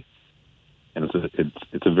history, and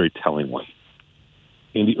it's a very telling one.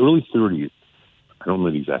 In the early 30s, I don't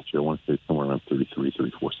know the exact year. I want to say somewhere around 33,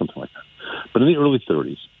 34, something like that. But in the early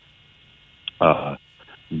 30s,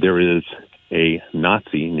 there is a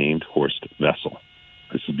Nazi named Horst Wessel.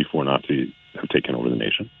 This is before Nazis have taken over the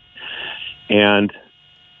nation, and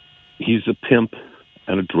he's a pimp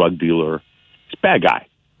and a drug dealer. He's a bad guy,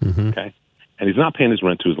 okay? And he's not paying his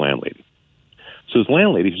rent to his landlady. So his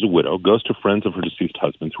landlady, who's a widow, goes to friends of her deceased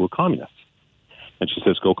husband who are communists. And she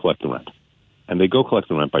says, go collect the rent. And they go collect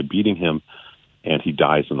the rent by beating him, and he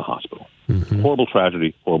dies in the hospital. Horrible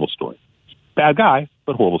tragedy, horrible story. Bad guy,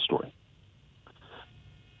 but horrible story.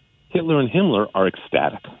 Hitler and Himmler are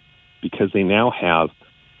ecstatic because they now have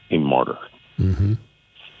a martyr.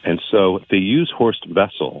 And so they use Horst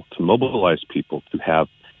Wessel to mobilize people to have,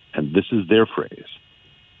 and this is their phrase,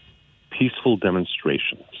 peaceful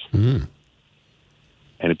demonstrations.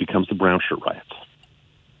 And it becomes the Brown Shirt riots.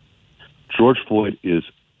 George Floyd is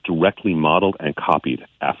directly modeled and copied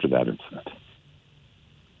after that incident.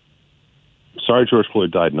 Sorry George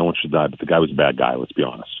Floyd died. No one should die, but the guy was a bad guy, let's be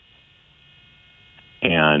honest.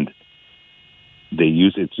 And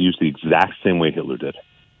it's used the exact same way Hitler did.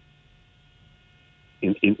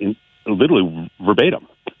 In literally verbatim.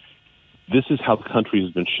 this is how the country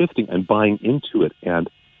has been shifting and buying into it. And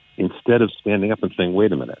instead of standing up and saying,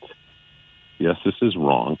 wait a minute, yes, this is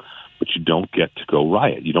wrong, but you don't get to go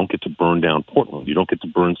riot. You don't get to burn down Portland. You don't get to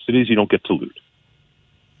burn cities. You don't get to loot.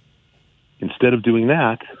 Instead of doing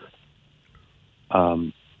that,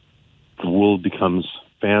 the world becomes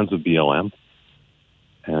fans of BLM,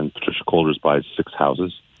 and Patricia Colders buys 6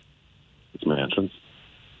 houses, 6 mansions,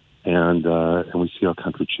 and we see our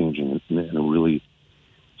country changing in a really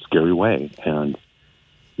scary way. And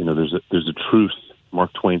there's a truth.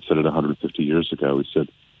 Mark Twain said it 150 years ago. He said,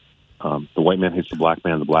 "The white man hates the black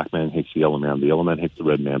man hates the yellow man hates the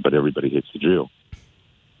red man, but everybody hates the Jew."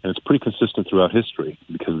 And it's pretty consistent throughout history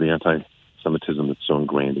because of the anti-Semitism that's so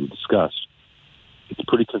ingrained and discussed. It's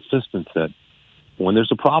pretty consistent that when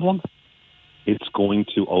there's a problem, it's going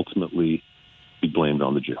to ultimately be blamed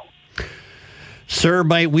on the Jew. Sir,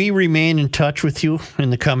 might we remain in touch with you in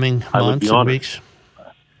the coming months and weeks?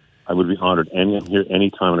 I would be honored. And I'm here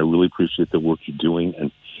anytime, and I really appreciate the work you're doing.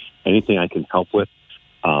 And anything I can help with,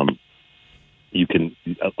 you can.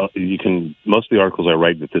 Most of the articles I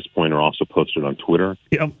write at this point are also posted on Twitter,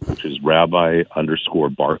 which is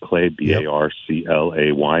Rabbi_Barclay, Barclay.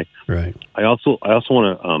 Right. I also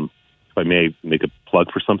want to, if I may, make a plug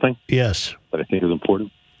for something. Yes. That I think is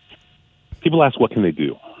important. People ask, what can they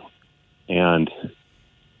do? And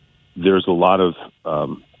there's a lot of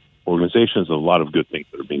organizations, a lot of good things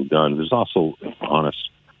that are being done. There's also, if I'm honest,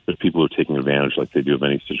 there's people who are taking advantage, like they do, of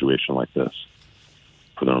any situation like this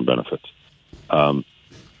for their own benefits.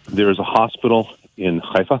 There's a hospital in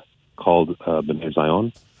Haifa called B'nai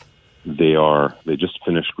Zion. They just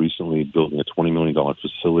finished recently building a $20 million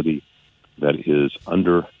facility that is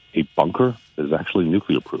under a bunker that is actually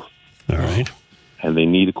nuclear-proof. All right. And they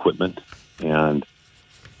need equipment, and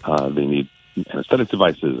they need anesthetic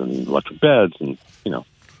devices and electric beds and,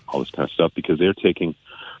 all this kind of stuff, because they're taking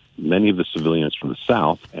many of the civilians from the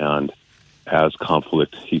south, and as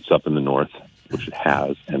conflict heats up in the north, which it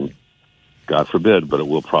has, and God forbid, but it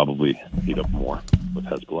will probably heat up more with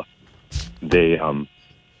Hezbollah, they'll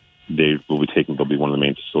be one of the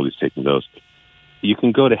main facilities taking those. You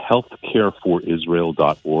can go to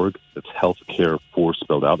healthcareforisrael.org. That's healthcare4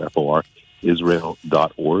 spelled out, F-O-R,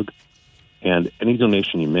 Israel.org. And any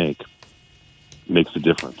donation you make makes a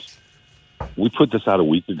difference. We put this out a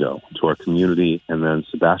week ago to our community, and then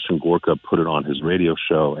Sebastian Gorka put it on his radio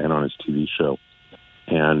show and on his TV show.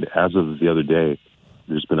 And as of the other day,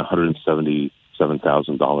 there's been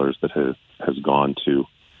 $177,000 that has gone to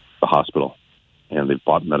the hospital, and they've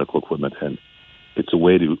bought medical equipment. And it's a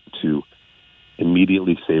way to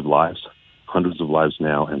immediately save lives, hundreds of lives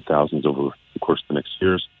now and thousands over the course of the next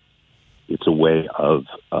years. It's a way of,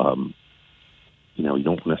 you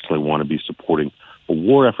don't necessarily want to be supporting a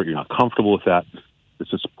war effort. You're not comfortable with that.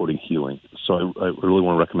 This is supporting healing. So I really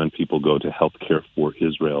want to recommend people go to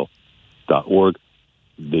healthcareforisrael.org.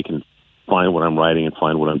 They can find what I'm writing and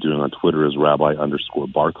find what I'm doing on Twitter as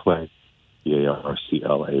Rabbi_Barclay, Barclay.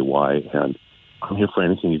 And I'm here for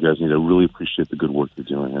anything you guys need. I really appreciate the good work you're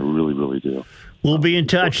doing. I really, really do. We'll be in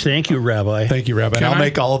touch. Thank you, Rabbi. Thank you, Rabbi. And I'll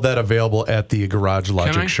make all of that available at the Garage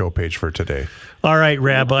Logic show page for today. All right,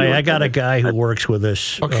 Rabbi. I got a guy who works with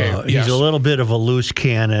us. Okay. He's a little bit of a loose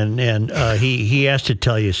cannon, and he has to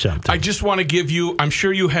tell you something. I just want to give you, I'm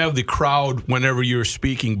sure you have the crowd whenever you're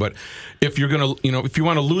speaking, but if you're going to, if you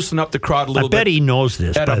want to loosen up the crowd a little bit. I bet he knows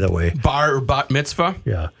this, by the way. Bar or bat mitzvah?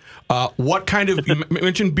 Yeah. What kind of, you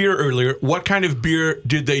mentioned beer earlier, what kind of beer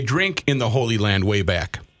did they drink in the Holy Land way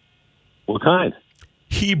back? What kind?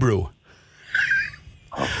 Hebrew.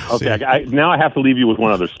 Okay, now I have to leave you with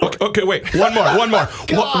one other story. Okay, wait, one more.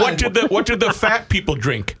 What did the fat people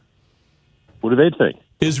drink? What do they think?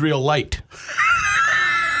 Israel Light.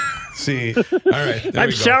 See, all right.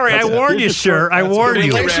 I'm sorry, I warned you, sir. I warned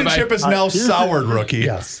you. The relationship is now soured, rookie.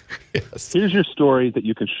 Yes. Here's your story that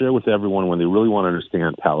you can share with everyone when they really want to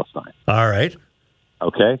understand Palestine. All right.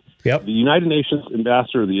 Okay? Yep. The United Nations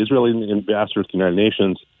ambassador, the Israeli ambassador to the United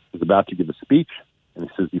Nations, is about to give a speech, and he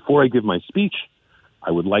says, before I give my speech,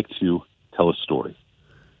 I would like to tell a story.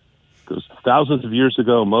 Because thousands of years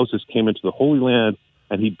ago, Moses came into the Holy Land,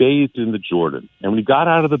 and he bathed in the Jordan. And when he got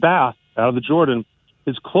out of the bath, out of the Jordan,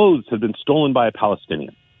 his clothes had been stolen by a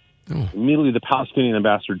Palestinian. Oh. Immediately, the Palestinian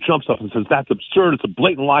ambassador jumps up and says, that's absurd. It's a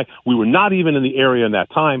blatant lie. We were not even in the area in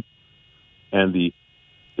that time. And the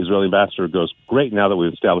Israeli ambassador goes, great, now that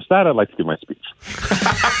we've established that, I'd like to give my speech.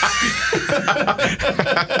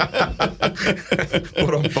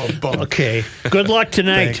 Okay. Good luck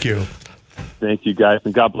tonight. Thank you. Thank you, guys,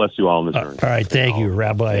 and God bless you all in this journey. All right. Thank you,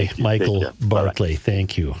 Rabbi Michael Barclay. Bye-bye.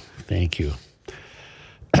 Thank you. Thank you.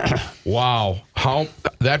 Wow. How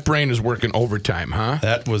that brain is working overtime, huh?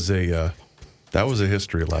 That was a That was a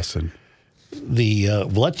history lesson.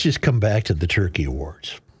 Let's just come back to the Turkey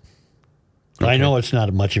Awards. Okay. I know it's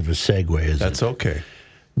not much of a segue, is it? That's okay.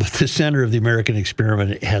 But the Center of the American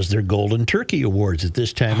Experiment has their Golden Turkey Awards at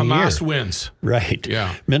this time of year. Hamas wins. Right.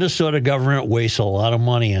 Yeah. Minnesota government wastes a lot of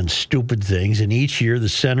money on stupid things, and each year the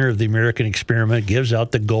Center of the American Experiment gives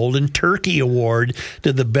out the Golden Turkey Award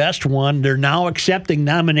to the best one. They're now accepting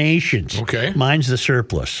nominations. Okay. Mine's the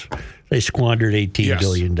surplus. They squandered $18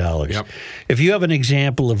 billion. Yep. If you have an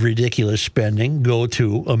example of ridiculous spending, go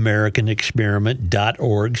to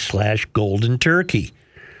americanexperiment.org/golden turkey.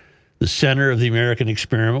 The Center of the American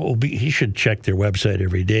Experiment will be, he should check their website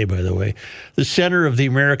every day, by the way. The Center of the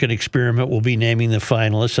American Experiment will be naming the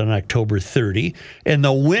finalists on October 30, and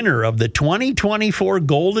the winner of the 2024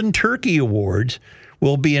 Golden Turkey Awards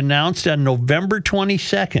will be announced on November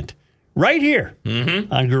 22nd, right here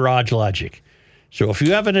on Garage Logic. So if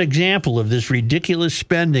you have an example of this ridiculous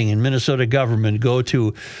spending in Minnesota government, go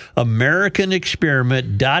to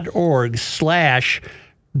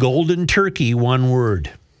americanexperiment.org/golden turkey, one word.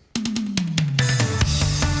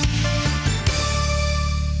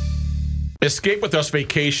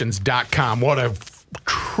 EscapeWithUsVacations.com. What a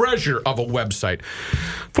treasure of a website.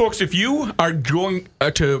 Folks, if you are going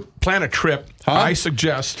to plan a trip, I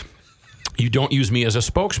suggest you don't use me as a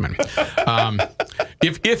spokesman.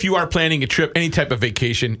 If you are planning a trip, any type of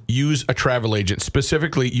vacation, use a travel agent.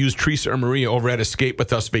 Specifically, use Teresa or Maria over at Escape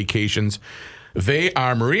With Us Vacations.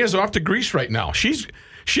 Maria's off to Greece right now.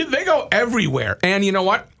 They go everywhere. And you know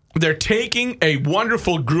what? They're taking a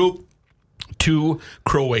wonderful group to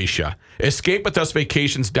Croatia.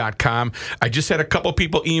 EscapeWithUsVacations.com. I just had a couple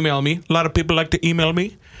people email me. A lot of people like to email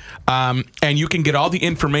me. And you can get all the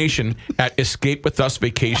information at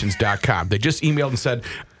EscapeWithUsVacations.com. They just emailed and said,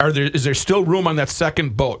 is there still room on that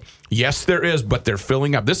second boat? Yes, there is, but they're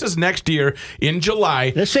filling up. This is next year in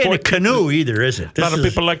July. This ain't a canoe either, is it? A lot of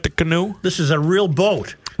people like the canoe. This is a real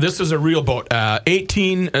boat. This is a real boat.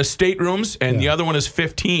 18 staterooms, and the other one is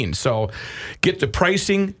 15. So get the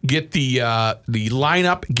pricing, get the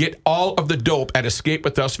lineup, get all of the dope at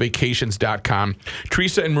EscapeWithUsVacations.com.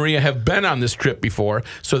 Teresa and Maria have been on this trip before,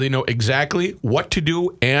 so they know exactly what to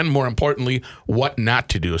do and, more importantly, what not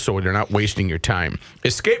to do, so they're not wasting your time.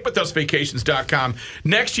 EscapeWithUsVacations.com.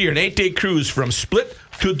 Next year, an 8-day cruise from Split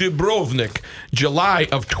to Dubrovnik, July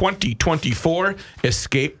of 2024.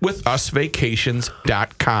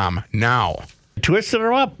 EscapeWithUsVacations.com now. Twisted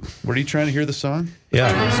her up. What are you trying to hear the song?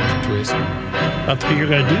 Yeah. I think you're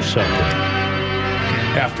going to do something.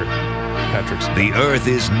 After Patrick's. The Earth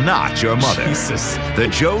is not your mother. Jesus. The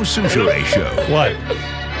Joe Souchere Show. What?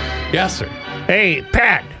 Yes, sir. Hey,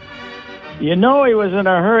 Pat. You know he was in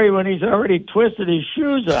a hurry when he's already twisted his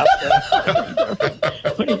shoes up.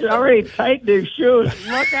 When he's already tightened his shoes.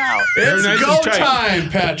 Look out. It's nice go and tight. time,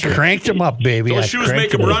 Patrick. Cranked him up, baby. Those shoes make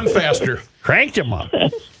them run faster. Cranked him up.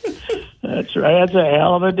 That's right. That's a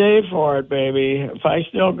hell of a day for it, baby. If I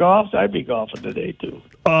still golfed, I'd be golfing today, too.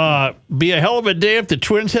 Be a hell of a day if the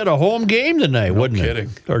Twins had a home game tonight, wouldn't kidding.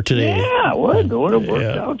 it? Or today. Yeah, it would. It would have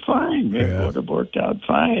worked out fine. It would have worked out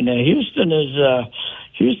fine. Houston is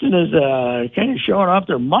kind of showing off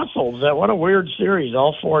their muscles. What a weird series.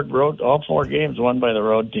 All four games won by the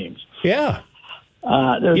road teams. Yeah.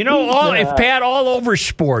 Pat, all over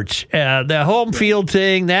sports, the home field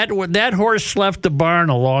thing, that horse left the barn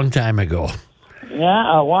a long time ago.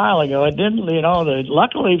 Yeah, a while ago. It didn't,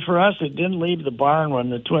 luckily for us, it didn't leave the barn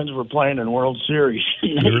when the Twins were playing in World Series.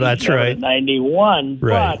 That's right. 91.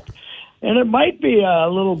 Right. And it might be a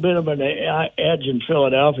little bit of an edge in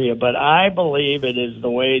Philadelphia, but I believe it is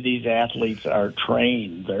the way these athletes are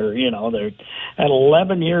trained. They're at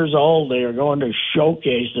 11 years old, they are going to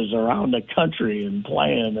showcases around the country and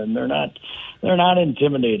playing, and they're not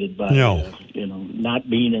intimidated by not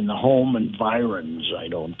being in the home environs, I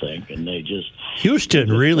don't think. And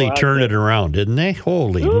Houston really turned it around, didn't they?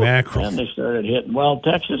 Holy mackerel. And they started hitting. Well,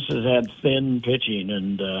 Texas has had thin pitching,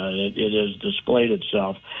 and it has displayed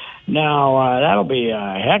itself. Now, that'll be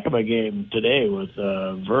a heck of a game today with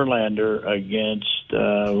Verlander against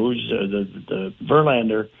the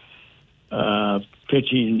Verlander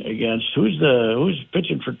pitching against who's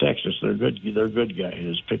pitching for Texas. They're good guy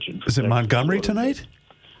who's pitching for Is it Texas. Montgomery tonight?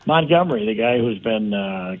 Montgomery, the guy who's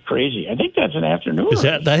been crazy. I think that's an afternoon.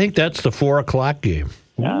 I think that's the 4:00 game.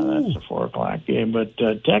 Yeah, that's the 4:00 game. But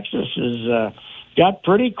Texas is got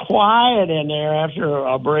pretty quiet in there after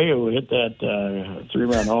Abreu hit that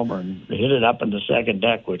 3-run homer and hit it up in the second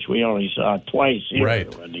deck, which we only saw twice here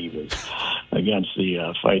when he was against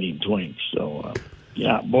the Fighting Twinks. So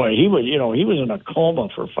Yeah, boy, he was in a coma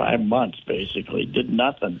for 5 months, basically. Did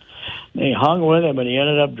nothing. They hung with him, and he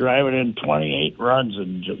ended up driving in 28 runs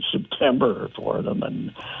in September for them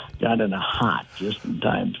and got in a hot just in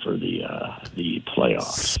time for the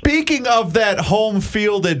playoffs. Speaking of that home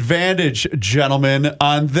field advantage, gentlemen,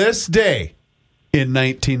 on this day in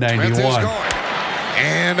 1991. Smith is going.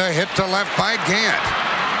 And a hit to left by Gant.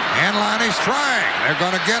 And Lonnie's trying. They're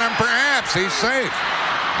going to get him perhaps. He's safe.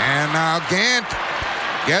 And now Gant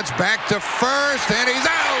gets back to first, and he's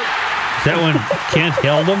out. Is that when Kent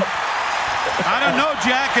held him? I don't know,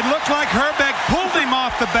 Jack. It looked like Herbeck pulled him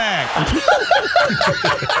off the bag.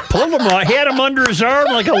 Pulled him off. Had him under his arm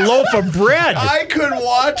like a loaf of bread. I could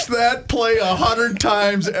watch that play 100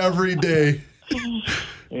 times every day.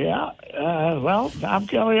 Yeah, well, Tom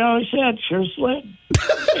Kelly always said, sure slid.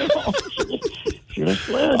 Sure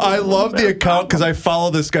slid. I love the account because I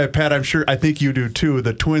follow this guy, Pat. I think you do too.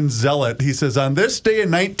 The Twin Zealot. He says, on this day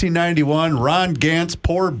in 1991, Ron Gant's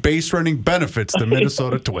poor base running benefits the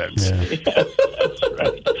Minnesota Twins. Yeah. Yes, that's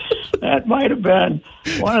right. That might have been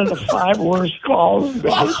one of the 5 worst calls in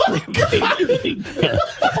the history of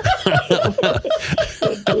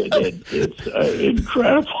It's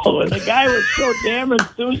incredible. And the guy was so damn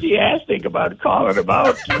enthusiastic about calling him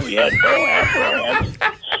out, too. He had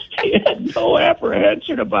no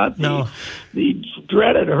apprehension about the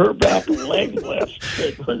dreaded Herbeck leg lift.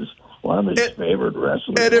 It was one of his favorite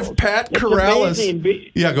wrestlers. And if Pat Corrales...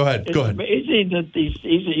 Yeah, go ahead. It's amazing that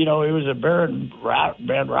he was a Baron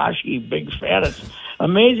Van Raschke big fan. It's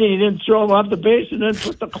amazing he didn't throw him off the base and then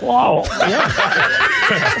put the claw.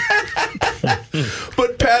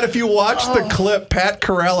 But, Pat, if you watch the clip, Pat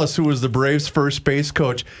Corrales, who was the Braves' first base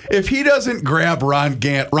coach, if he doesn't grab Ron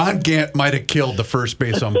Gant might have killed the first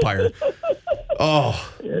base umpire.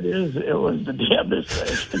 Oh. It was the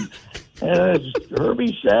damnedest thing. And as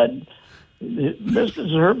Herbie said,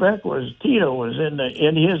 Mrs. Herbeck Tito was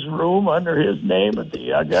in his room under his name at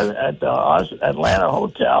the Atlanta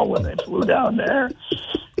hotel when they flew down there,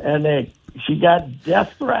 and she got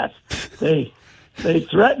death threats. They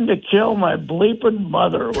threatened to kill my bleeping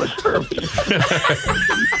mother, was Herbie.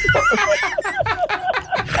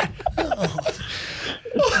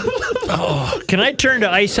 Can I turn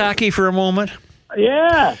to ice hockey for a moment?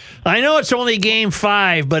 Yeah. I know it's only game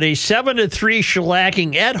 5, but a 7-3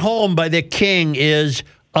 shellacking at home by the King is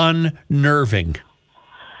unnerving.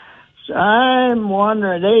 I'm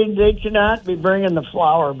wondering, they cannot be bringing the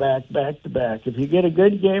Flower back to back. If you get a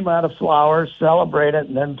good game out of Flower, celebrate it,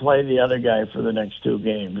 and then play the other guy for the next 2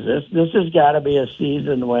 games. This has got to be a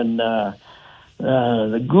season when the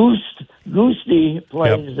Goosty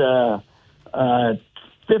plays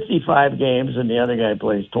 55 games and the other guy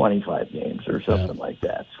plays 25 games or something like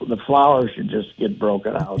that. So the Flower should just get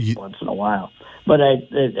broken out once in a while. But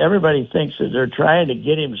everybody thinks that they're trying to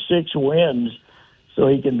get him 6 wins so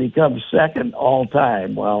he can become second all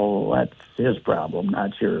time. Well, that's his problem,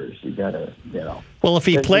 not yours. You got to, Well, if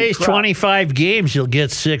he plays 25 games, he'll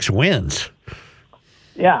get 6 wins.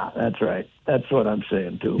 Yeah, that's right. That's what I'm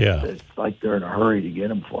saying, too. Yeah. It's like they're in a hurry to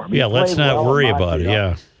get him for him. Yeah, let's not worry about it.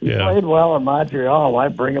 Yeah. He played well in Montreal. Why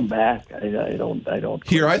bring him back? I don't.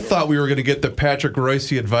 Here, I thought we were going to get the Patrick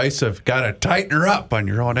Royce advice of got to tighten her up on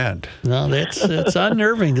your own end. No, it's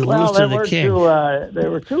unnerving to lose to the King.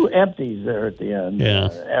 There were 2 empties there at the end. Yeah.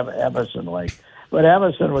 Emerson, but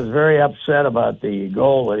Emerson was very upset about the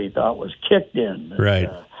goal that he thought was kicked in. Right.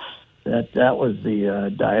 That was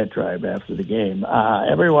the diatribe after the game.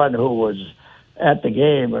 Everyone who was at the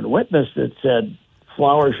game and witnessed it said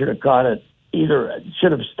Flower should have caught it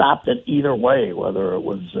should have stopped it either way, whether it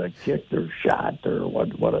was kicked or shot or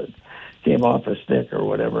what it came off a stick or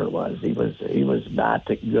whatever it was. He was not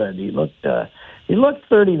good. He looked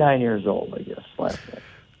 39 years old, I guess, last night.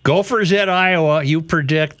 Gophers at Iowa. You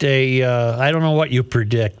predict I don't know what you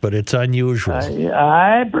predict, but it's unusual.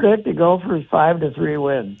 I predict the Gophers 5-3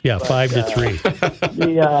 win. Yeah, 5-3.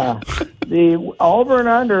 The over and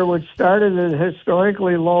under, which started at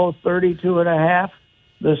historically low 32.5,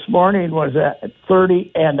 this morning was at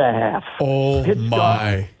 30.5. Oh,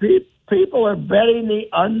 my. People are betting the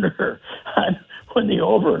under when the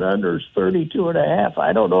over and under is 32.5.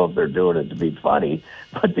 I don't know if they're doing it to be funny,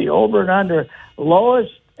 but the over and under,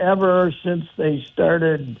 lowest ever since they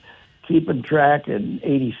started keeping track in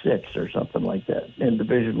 '86 or something like that in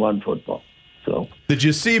Division I football. So, did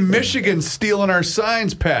you see Michigan stealing our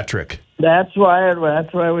signs, Patrick? That's why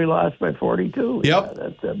we lost by 42. Yep,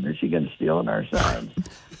 that's Michigan stealing our signs.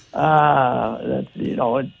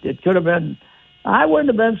 It could have been. I wouldn't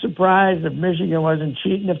have been surprised if Michigan wasn't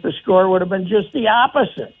cheating. If the score would have been just the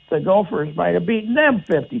opposite, the Gophers might have beaten them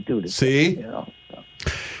 52-6. See.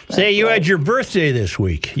 Say you had your birthday this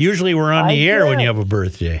week. Usually we're on the air when you have a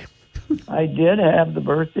birthday. I did have the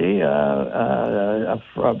birthday.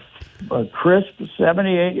 A crisp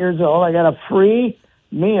 78 years old. I got a free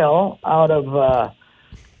meal out of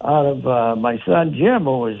my son Jim,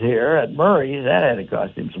 who was here at Murray's. That had to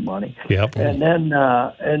cost him some money. Yep. And then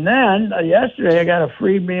yesterday I got a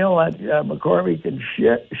free meal at McCormick and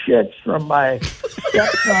Shits from my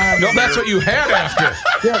stepson. No, that's what you had after.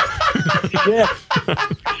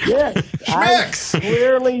 Shits. I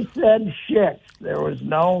clearly said Shits. There was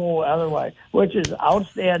no otherwise, which is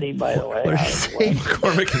outstanding, by the way.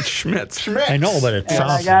 McCormick and Schmitz. I know, but it's And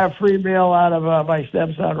awesome. I got a free meal out of my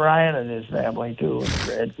stepson Ryan and his family too, and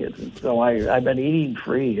grandkids. And so I've been eating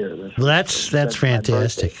free here. Well, that's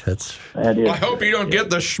fantastic. That is. I hope you don't get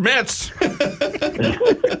the Schmitz.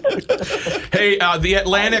 Hey, the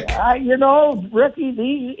Atlantic.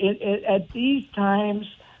 Ricky, at these times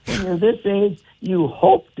when you're this age, you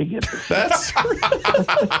hope to get the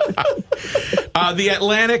The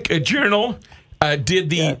Atlantic Journal did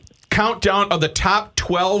the countdown of the top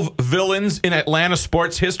 12 villains in Atlanta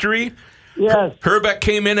sports history. Yes. Herbeck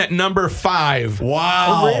came in at number 5.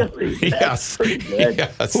 Wow. Really? Yes.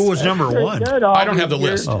 Yes. Who was number one? I don't have the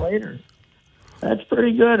list. Later. That's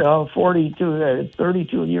pretty good.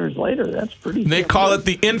 32 years later. That's pretty They good. call it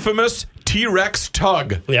the infamous T-Rex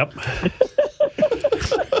tug. Yep.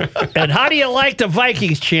 And how do you like the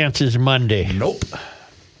Vikings' chances Monday? Nope.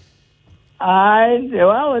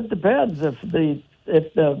 Well, it depends. If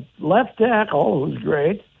the left tackle, who's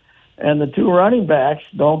great, and the 2 running backs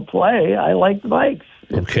don't play, I like the Vikes.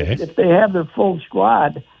 Okay. If they have their full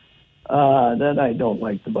squad, then I don't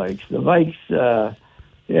like the Vikes. The Vikes,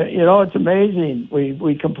 it's amazing.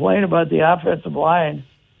 We complain about the offensive line,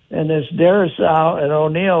 and this Darisaw and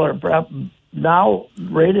O'Neal are now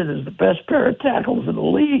rated as the best pair of tackles in the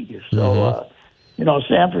league. So,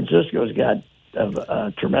 San Francisco's got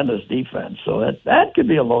a tremendous defense. So that could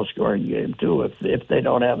be a low-scoring game, too, if they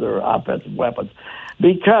don't have their offensive weapons.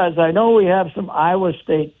 Because I know we have some Iowa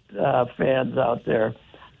State fans out there,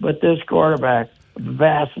 but this quarterback,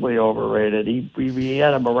 vastly overrated. He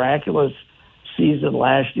had a miraculous season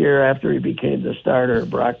last year after he became the starter,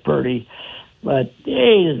 Brock Purdy. But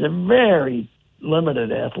he is very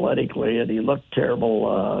limited athletically, and he looked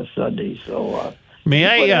terrible Sunday. So May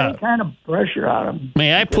I any kind of pressure on him.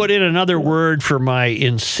 May I put in another word for my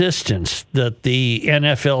insistence that the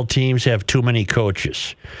NFL teams have too many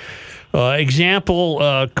coaches?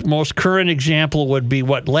 Most current example would be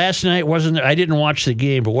what last night wasn't there? I didn't watch the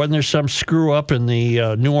game, but wasn't there some screw up in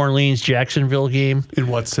the New Orleans Jacksonville game? In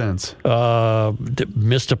what sense?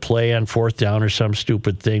 Missed a play on 4th down or some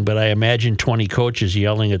stupid thing, but I imagine 20 coaches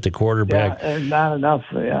yelling at the quarterback. Yeah, and not enough.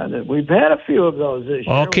 Yeah, we've had a few of those this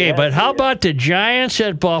year. Okay, but how about the Giants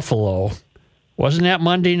at Buffalo? Wasn't that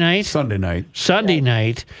Monday night? Sunday night. Sunday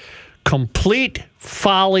night. Complete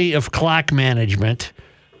folly of clock management.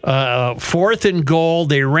 4th and goal.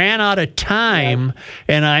 They ran out of time,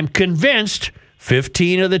 and I'm convinced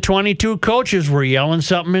 15 of the 22 coaches were yelling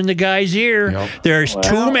something in the guy's ear. Yep. There's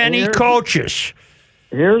too many coaches.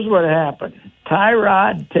 Here's what happened.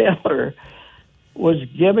 Tyrod Taylor was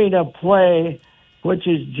giving a play, which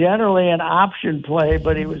is generally an option play,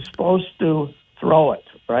 but he was supposed to throw it,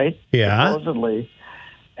 right? Yeah. Supposedly.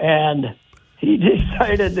 And he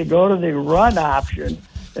decided to go to the run option,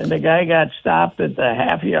 and the guy got stopped at the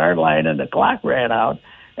half-yard line, and the clock ran out.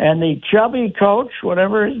 And the chubby coach,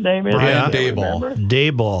 whatever his name is, Brian Daboll.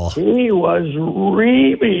 Daboll. he was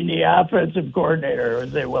reaming the offensive coordinator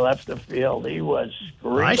as they left the field. He was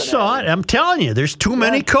screaming. I saw it. I'm telling you, there's too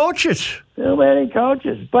many coaches. Too many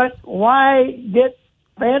coaches. But why get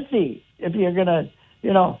fancy if you're going to,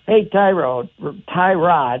 hey,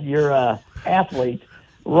 Tyrod, you're an athlete.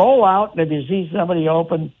 Roll out, and if you see somebody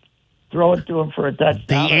open, throw it to him for a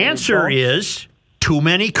touchdown. The answer is too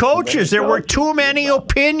many coaches. There were too many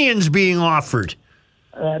opinions being offered.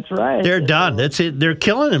 That's right. They're done. That's it. They're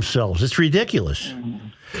killing themselves. It's ridiculous.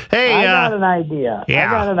 Hey, I got an idea.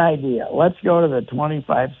 Yeah. Let's go to the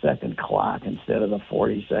 25-second clock instead of the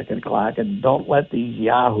 40-second clock, and don't let these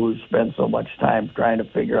yahoos spend so much time trying to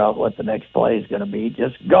figure out what the next play is going to be.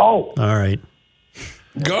 Just go. All right.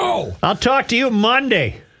 Go. I'll talk to you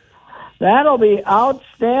Monday. That'll be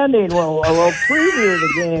outstanding. We'll preview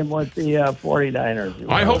the game with the 49ers.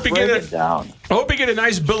 I hope you down. I hope you get a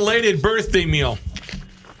nice belated birthday meal.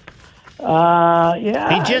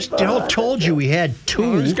 Yeah. He just told you we had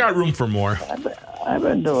two. He's got room for more. I've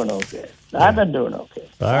been doing okay. All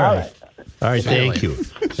right. All right, See thank you you.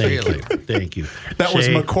 later. Thank you. That was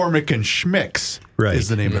Say- McCormick and Schmick's Right. is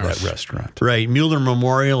the name of that restaurant. Right. Mueller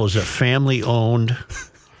Memorial is a family-owned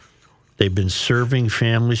They've been serving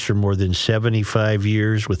families for more than 75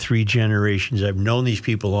 years with 3 generations. I've known these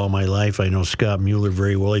people all my life. I know Scott Mueller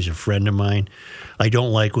very well. He's a friend of mine. I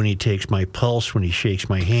don't like when he takes my pulse, when he shakes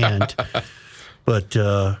my hand. But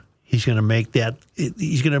he's going to make that.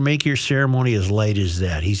 He's going to make your ceremony as light as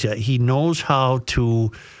that. He knows how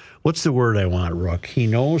to. What's the word I want, Rook? He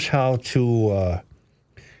knows how to.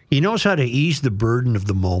 He knows how to ease the burden of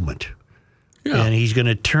the moment, and he's going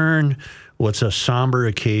to turn what's a somber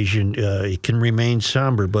occasion. It can remain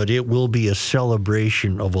somber, but it will be a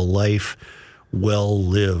celebration of a life well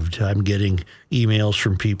lived. I'm getting emails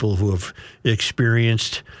from people who have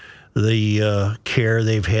experienced the care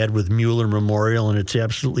they've had with Mueller Memorial, and it's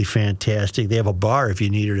absolutely fantastic. They have a bar if you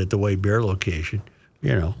need it at the White Bear location.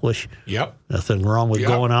 Nothing wrong with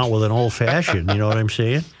going out with an old-fashioned, you know what I'm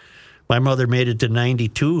saying? My mother made it to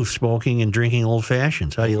 92 smoking and drinking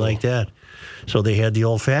old-fashions. How do you like that? So they had the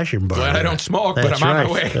old-fashioned bar. Glad I don't smoke, but I'm on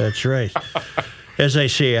my way. That's right. As I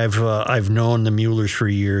say, I've known the Muellers for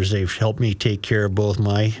years. They've helped me take care of both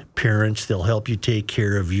my parents. They'll help you take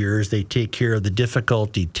care of yours. They take care of the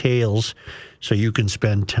difficult details so you can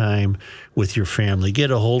spend time with your family.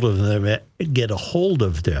 Get a hold of them at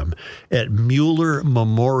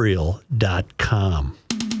MuellerMemorial.com.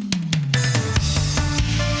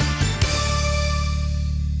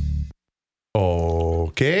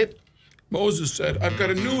 Okay. Moses said, I've got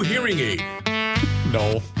a new hearing aid.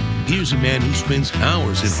 No. Here's a man who spends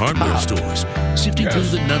hours in hardware stores sifting through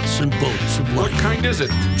the nuts and bolts of life. What kind is it?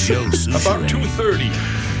 Joe Souchere. About 2:30.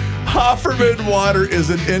 Hofferman Water is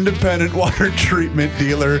an independent water treatment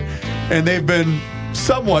dealer, and they've been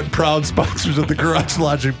somewhat proud sponsors of the Garage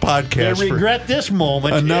Logic podcast. They regret this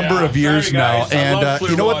moment. A number of years now. And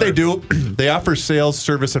you know what they do? They offer sales,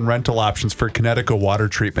 service, and rental options for Connecticut water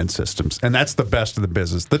treatment systems. And that's the best of the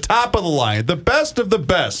business. The top of the line, the best of the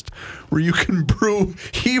best, where you can brew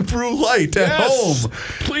Hebrew Light at home.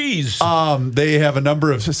 Please. They have a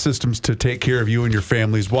number of systems to take care of you and your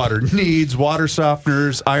family's water needs, water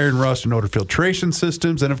softeners, iron rust and odor filtration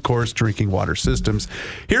systems, and of course, drinking water systems.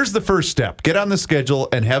 Here's the first step. Get on the schedule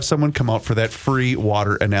and have someone come out for that free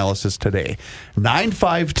water analysis today.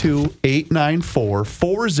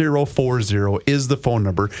 952-894-4040 is the phone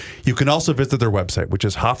number. You can also visit their website, which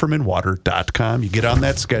is HoffermanWater.com. You get on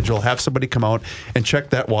that schedule, have somebody come out and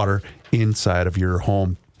check that water inside of your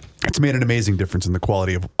home. It's made an amazing difference in the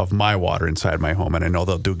quality of my water inside my home, and I know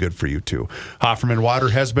they'll do good for you too. Hofferman Water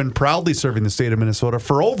has been proudly serving the state of Minnesota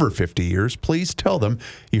for over 50 years. Please tell them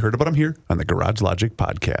you heard about them here on the Garage Logic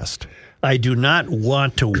podcast. I do not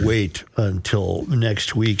want to wait until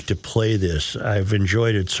next week to play this. I've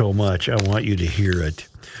enjoyed it so much. I want you to hear it.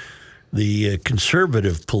 The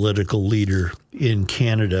conservative political leader in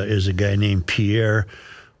Canada is a guy named Pierre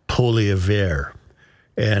Poilievre.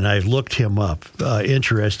 And I looked him up.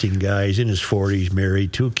 Interesting guy. He's in his 40s,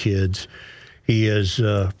 married, 2 kids. He is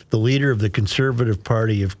the leader of the Conservative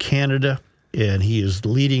Party of Canada, and he is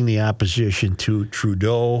leading the opposition to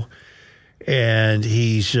Trudeau. And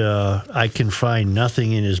he's, I can find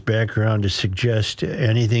nothing in his background to suggest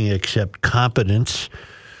anything except competence.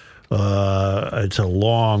 It's a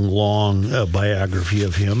long biography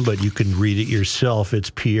of him, but you can read it yourself. It's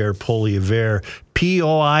Pierre Poilievre,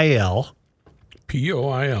 Poil.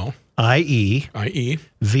 Poil. IE.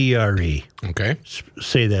 Okay.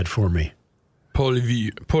 Say that for me. Turn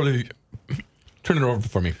it over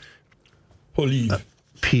for me.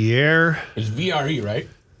 Pierre. It's VRE, right?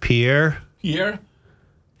 Pierre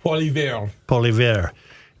Poilievre.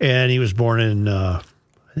 And he was born in, I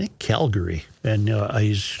think, Calgary. And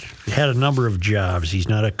he's had a number of jobs. He's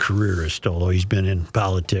not a careerist, although he's been in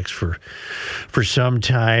politics for some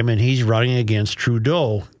time. And he's running against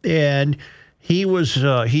Trudeau. And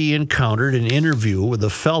he encountered an interview with a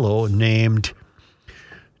fellow named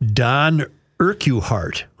Don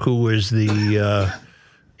Urquhart, who is the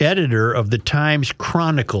editor of the Times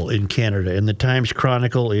Chronicle in Canada. And the Times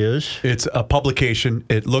Chronicle is? It's a publication.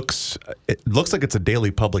 It looks like it's a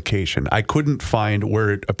daily publication. I couldn't find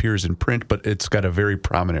where it appears in print, but it's got a very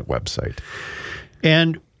prominent website.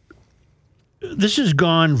 And this has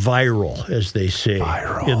gone viral, as they say,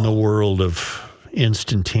 in the world of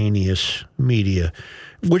instantaneous media,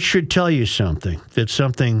 which should tell you something, that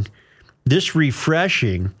something this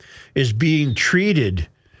refreshing is being treated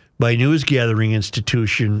by news gathering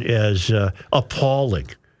institution as appalling.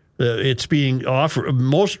 It's being offered.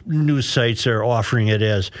 Most news sites are offering it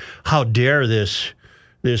as, how dare this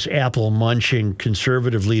apple munching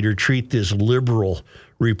conservative leader treat this liberal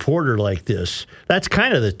reporter like this. That's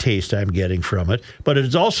kind of the taste I'm getting from it. But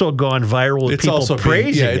it's also gone viral with people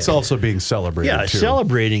praising it. It's also being celebrated. Yeah, too.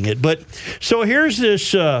 celebrating it. But so here's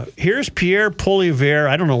this. Here's Pierre Poilievre.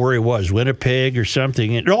 I don't know where he was, Winnipeg or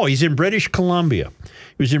something. He's in British Columbia.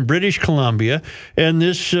 He was in British Columbia, and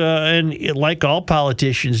this, and like all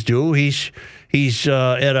politicians do, he's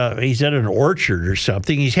at an orchard or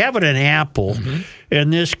something. He's having an apple,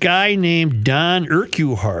 and this guy named Don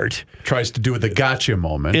Urquhart tries to do the gotcha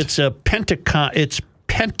moment. It's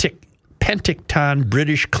Penticton,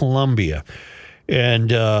 British Columbia,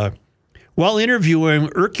 and while interviewing,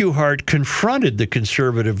 Urquhart confronted the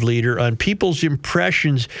conservative leader on people's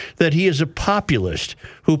impressions that he is a populist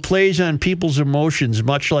who plays on people's emotions,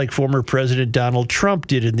 much like former President Donald Trump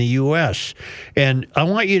did in the U.S. And I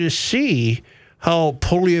want you to see how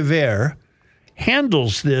Poilievre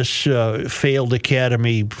handles this failed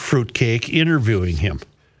academy fruitcake interviewing him.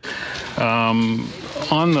 On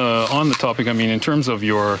the topic, I mean, in terms of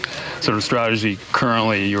your sort of strategy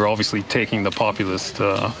currently, you're obviously taking the populist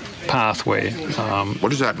pathway. What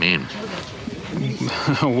does that mean?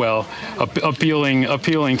 Well,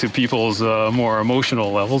 appealing to people's more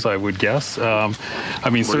emotional levels, I would guess. I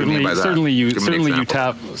mean, certainly you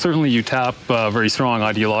tap very strong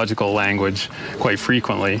ideological language quite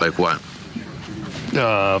frequently. Like what?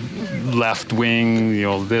 Left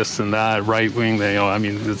wing, this and that, right wing. I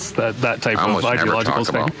mean, it's that type of ideological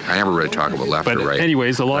spectrum. I never really talk about left or right.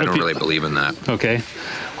 Anyways, I don't really believe in that. Okay.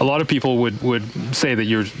 A lot of people would say that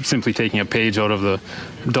you're simply taking a page out of the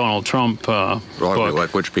Donald Trump book.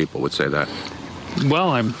 Like which people would say that? Well,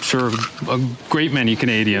 I'm sure a great many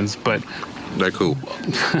Canadians, but... Like who?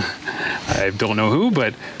 I don't know who,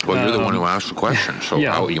 but... Well, you're the one who asked the question, so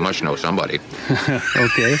you must know somebody.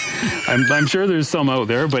 Okay. I'm sure there's some out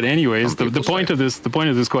there, but anyways, the point of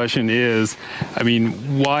this question is, I mean,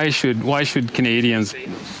 why should Canadians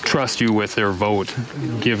trust you with their vote,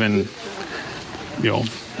 given...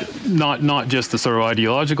 not just the sort of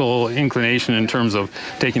ideological inclination in terms of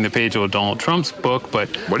taking the page out of Donald Trump's book, but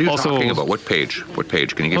what are you also talking about? What page? What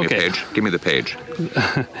page? Can you give me a page? Give me the page.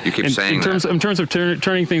 You keep saying in terms of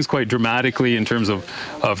turning things quite dramatically in terms of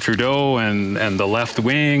Trudeau and the left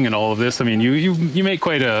wing and all of this. I mean, you make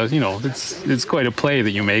quite a it's quite a play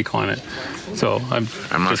that you make on it. So I'm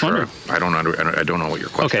not just sure. wondering. I don't know what your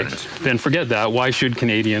question is. Then forget that. Why should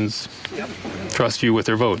Canadians trust you with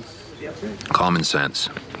their vote? Common sense.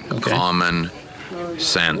 Okay. Common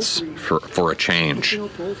sense for a change.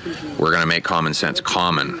 We're going to make common sense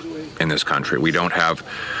common in this country. We don't have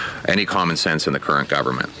any common sense in the current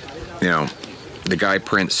government. The guy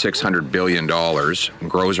prints $600 billion,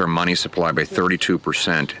 grows our money supply by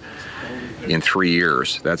 32% in 3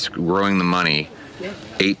 years. That's growing the money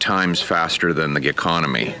 8 times faster than the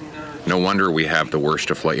economy. No wonder we have the worst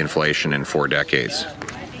inflation in 4 decades.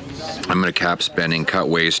 I'm going to cap spending, cut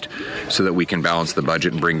waste, so that we can balance the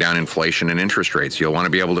budget and bring down inflation and interest rates. You'll want to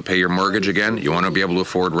be able to pay your mortgage again? You want to be able to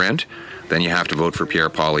afford rent? Then you have to vote for Pierre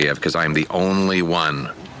Poilievre, because I'm the only one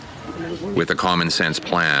with a common sense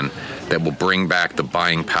plan that will bring back the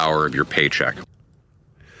buying power of your paycheck.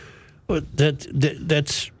 Well,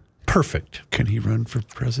 that's perfect. Can he run for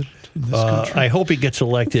president in this country? I hope he gets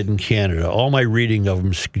elected in Canada. All my reading of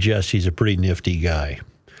him suggests he's a pretty nifty guy.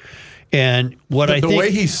 And the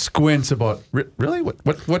way he squints about really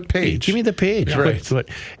what page? Give me the page. Yeah, right.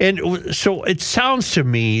 And so it sounds to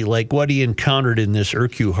me like what he encountered in this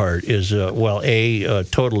Urquhart is a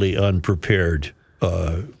totally unprepared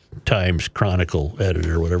Times Chronicle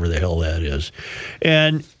editor, whatever the hell that is,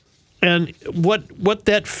 and what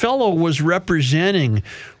that fellow was representing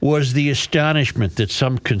was the astonishment that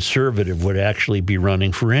some conservative would actually be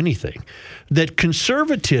running for anything. That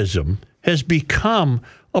conservatism has become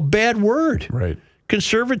a bad word. Right.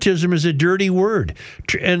 Conservatism is a dirty word.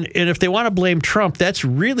 And if they want to blame Trump, that's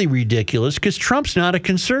really ridiculous, because Trump's not a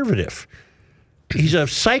conservative. He's a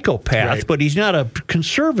psychopath, right, but he's not a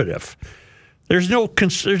conservative. There's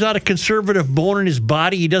not a conservative bone in his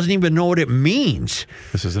body. He doesn't even know what it means.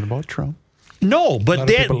 This isn't about Trump. No,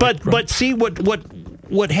 but see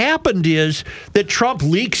what happened is that Trump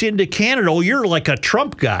leaks into Canada. Oh, you're like a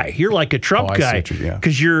Trump guy. You're like a Trump guy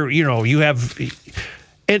because you have.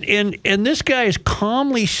 And this guy is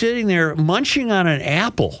calmly sitting there munching on an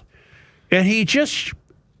apple, and he just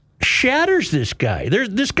shatters this guy.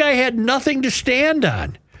 This guy had nothing to stand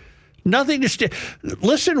on. Nothing to stand.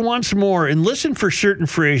 Listen once more and listen for certain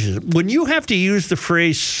phrases. When you have to use the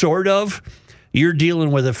phrase "sort of," you're dealing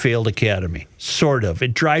with a failed academy. Sort of.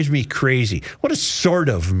 It drives me crazy. What does sort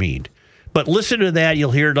of mean? But listen to that.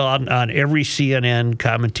 You'll hear it on every CNN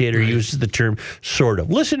commentator uses the term sort of.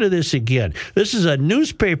 Listen to this again. This is a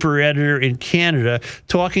newspaper editor in Canada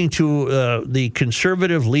talking to the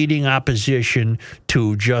conservative leading opposition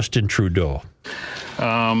to Justin Trudeau.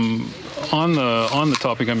 On the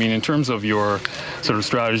topic, I mean, in terms of your sort of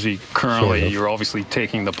strategy currently, you're obviously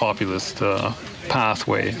taking the populist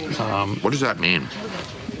pathway. What does that mean?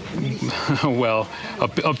 Well,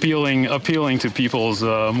 appealing to people's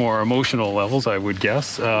more emotional levels, I would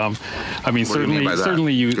guess. I mean,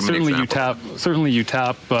 certainly you tap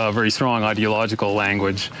very strong ideological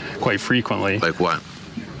language quite frequently. Like what?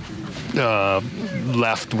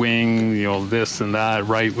 Left wing, this and that,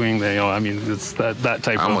 right wing. I mean, it's that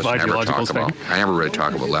type of ideological thing. I never really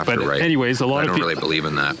talk about left or right. Anyways, I don't really believe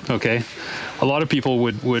in that. Okay. A lot of people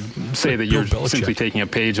would say that you're simply taking a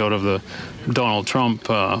page out of the Donald Trump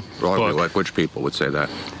book. Like which people would say that?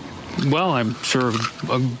 Well, I'm sure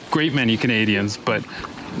a great many Canadians, but...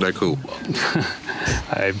 Like who?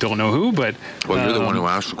 I don't know who, but... Well, you're the one who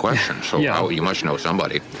asked the question, so you must know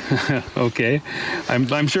somebody. Okay.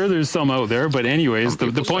 I'm sure there's some out there, but anyways,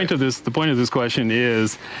 the point of this question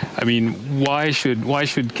is, I mean, why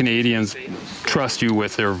should Canadians trust you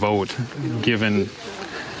with their vote, given,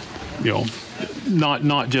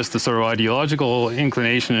 not just the sort of ideological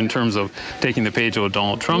inclination in terms of taking the page out of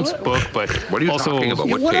Donald Trump's book, but what are you also... talking about?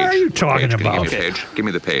 What are you talking about? Give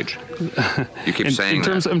me the page. You keep saying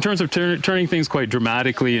in terms of turning things quite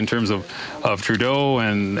dramatically in terms of Trudeau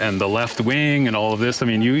and the left wing and all of this. I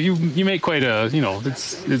mean, you make quite a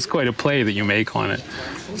it's quite a play that you make on it.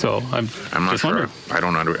 So I'm not just sure. wondering. I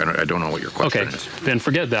don't know what your question is. Then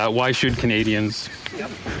forget that. Why should Canadians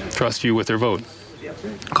trust you with their vote?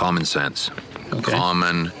 Common sense. Okay.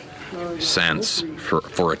 Common sense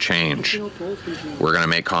for a change. We're going to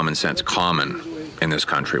make common sense common in this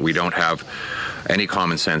country. We don't have any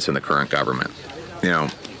common sense in the current government.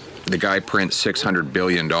 The guy prints $600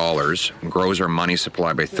 billion, grows our money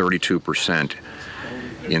supply by 32%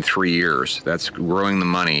 in 3 years. That's growing the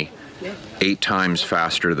money 8 times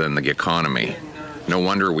faster than the economy. No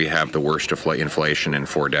wonder we have the worst inflation in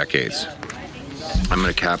 4 decades. I'm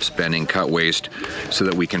going to cap spending, cut waste, so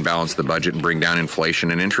that we can balance the budget and bring down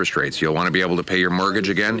inflation and interest rates. You'll want to be able to pay your mortgage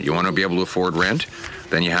again? You want to be able to afford rent?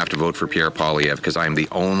 Then you have to vote for Pierre Poilievre, because I'm the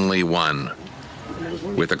only one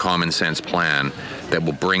with a common sense plan that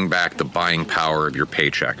will bring back the buying power of your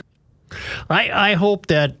paycheck. I hope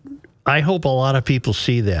a lot of people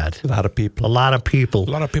see that. A lot of people. A lot of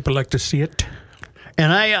people like to see it.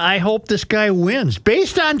 And I hope this guy wins.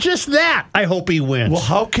 Based on just that, I hope he wins. Well,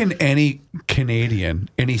 how can any Canadian,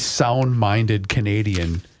 any sound-minded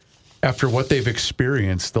Canadian, after what they've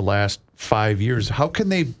experienced the last 5 years, how can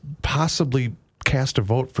they possibly cast a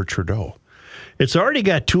vote for Trudeau? It's already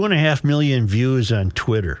got 2.5 million views on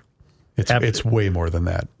Twitter. It's way more than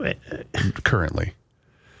that currently.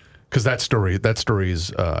 Because that story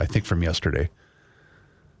is, I think, from yesterday.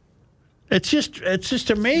 It's just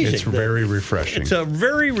amazing. It's very refreshing. It's a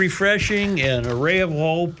very refreshing and a ray of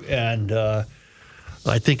hope, and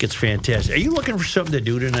I think it's fantastic. Are you looking for something to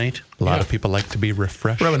do tonight? A lot of people like to be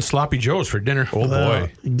refreshed. We're having Sloppy Joes for dinner. Oh,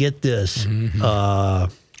 boy. Get this. Mm-hmm. A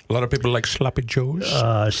lot of people like Sloppy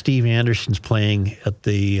Joes. Steve Anderson's playing at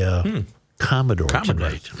the Commodore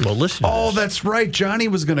tonight. Well, listen. Oh, that's right. Johnny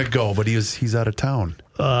was going to go, but he's out of town.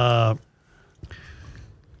 I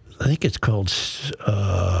think it's called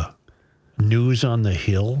News on the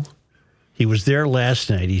Hill. He was there last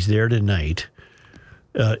night. He's there tonight.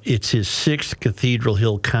 It's his 6th Cathedral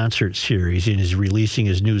Hill concert series, and he's releasing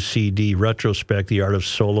his new CD, Retrospect, The Art of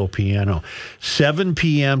Solo Piano. 7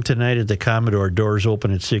 p.m. tonight at the Commodore. Doors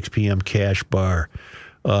open at 6 p.m. Cash Bar.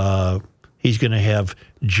 He's going to have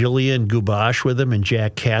Jillian Gubash with him and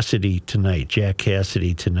Jack Cassidy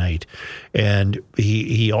tonight. And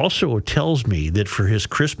he also tells me that for his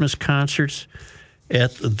Christmas concerts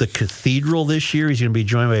at the Cathedral this year, he's going to be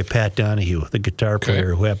joined by Pat Donahue, the guitar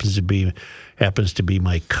player, who happens to be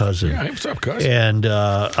my cousin. Yeah, what's up, cousin? And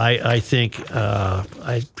I think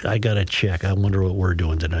I got to check. I wonder what we're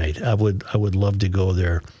doing tonight. I would love to go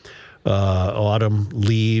there. Autumn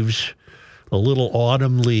Leaves. A little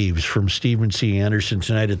Autumn Leaves from Stephen C. Anderson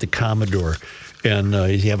tonight at the Commodore. And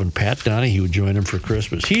he's having Pat Donahue join him for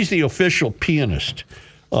Christmas. He's the official pianist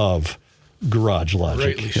of Garage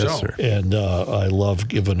Logic. Rightly so. Sir. And I love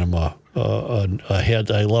giving him a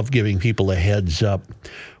head. I love giving people a heads up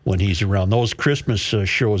when he's around. Those Christmas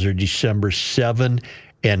shows are December 7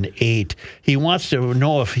 and 8. He wants to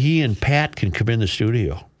know if he and Pat can come in the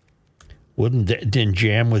studio. Then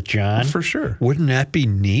jam with John? For sure. Wouldn't that be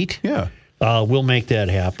neat? Yeah. We'll make that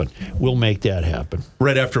happen.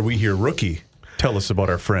 Right after we hear Rookie Tell us about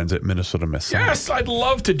our friends at Minnesota Masonic. Yes, I'd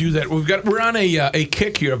love to do that. We're on a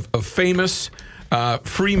kick here of famous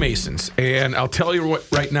Freemasons, and I'll tell you what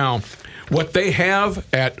right now. What they have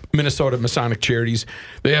at Minnesota Masonic Charities,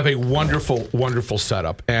 they have a wonderful, wonderful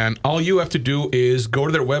setup. And all you have to do is go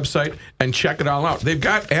to their website and check it all out. They've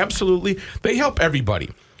got they help everybody.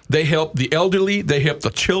 They help the elderly. They help the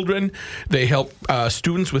children. They help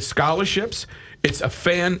students with scholarships. It's a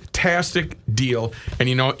fantastic deal. And,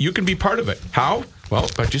 you can be part of it. How? Well,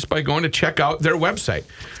 just by going to check out their website.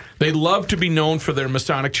 They love to be known for their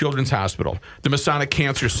Masonic Children's Hospital, the Masonic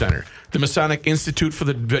Cancer Center, the Masonic Institute for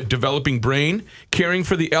the Developing Brain, caring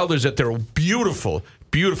for the elders at their beautiful,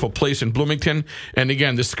 beautiful place in Bloomington. And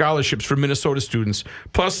again, the scholarships for Minnesota students,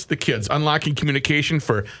 plus the kids, unlocking communication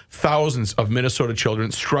for thousands of Minnesota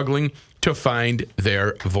children struggling to find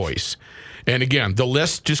their voice. And again, the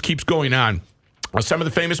list just keeps going on. Some of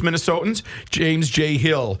the famous Minnesotans, James J.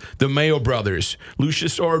 Hill, the Mayo brothers,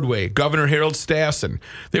 Lucius Ordway, Governor Harold Stassen.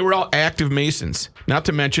 They were all active Masons. Not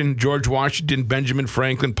to mention George Washington, Benjamin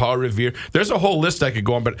Franklin, Paul Revere. There's a whole list I could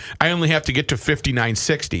go on, but I only have to get to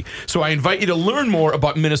 5960. So I invite you to learn more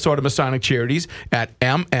about Minnesota Masonic Charities at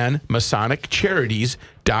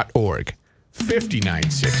mnmasoniccharities.org.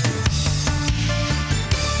 5960.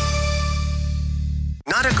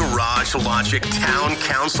 Not a Garage Logic Town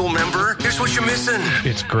Council member? Here's what you're missing.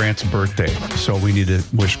 It's Grant's birthday, so we need to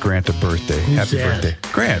wish Grant a birthday. Happy birthday.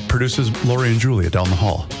 Grant produces Lori and Julia down the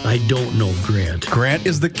hall. I don't know Grant. Grant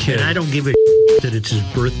is the kid. And I don't give a that it's his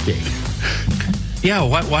birthday. Yeah,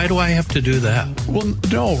 why do I have to do that? Well,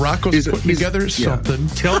 no, Rocco's putting together something.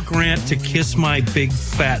 Tell Grant to kiss my big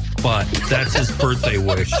fat butt. That's his birthday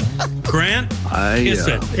wish. Grant, kiss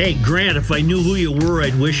it. Hey, Grant, if I knew who you were,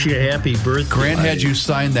 I'd wish you a happy birthday. Grant had you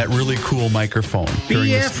sign that really cool microphone.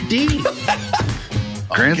 BFD.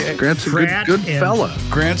 Grant's a good fella.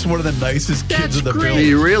 Grant's one of the nicest kids in the building.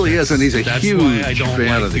 He really is, and he's a That's huge why I don't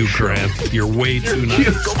fan like of the you, show. Grant. You're way too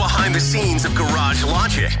nice. Go behind the scenes of Garage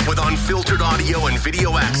Logic with unfiltered audio and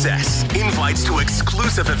video access, invites to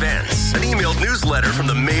exclusive events, an emailed newsletter from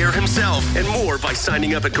the mayor himself, and more by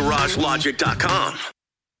signing up at garagelogic.com.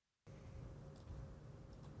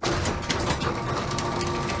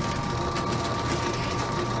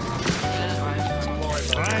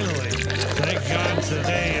 Finally, thank God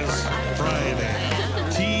today is Friday.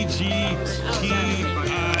 TGTI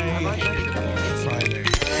Friday.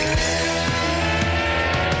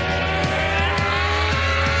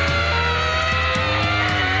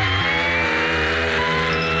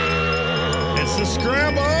 It's the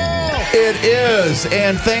scramble! It is,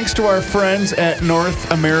 and thanks to our friends at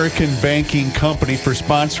North American Banking Company for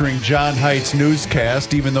sponsoring John Haidt's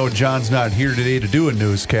newscast. Even though John's not here today to do a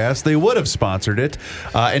newscast, they would have sponsored it.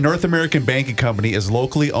 And North American Banking Company is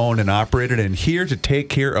locally owned and operated and here to take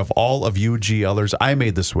care of all of you GLers. I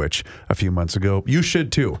made the switch a few months ago. You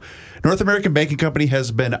should too. North American Banking Company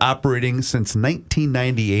has been operating since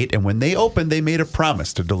 1998, and when they opened, they made a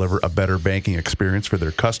promise to deliver a better banking experience for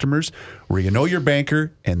their customers, where you know your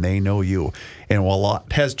banker and they know you. And while a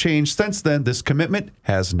lot has changed since then, this commitment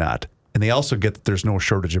has not. And they also get that there's no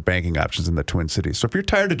shortage of banking options in the Twin Cities. So if you're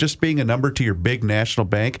tired of just being a number to your big national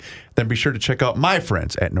bank, then be sure to check out my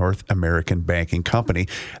friends at North American Banking Company.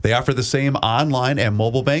 They offer the same online and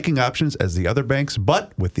mobile banking options as the other banks,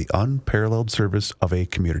 but with the unparalleled service of a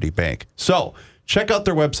community bank. So check out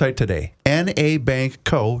their website today,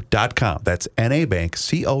 nabankco.com. That's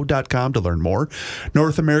nabankco.com to learn more.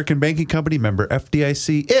 North American Banking Company, member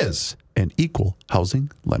FDIC, is an equal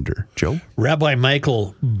housing lender. Joe? Rabbi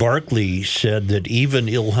Michael Barclay said that even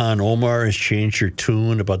Ilhan Omar has changed her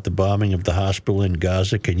tune about the bombing of the hospital in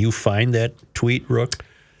Gaza. Can you find that tweet, Rook?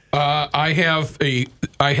 I have the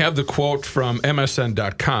quote from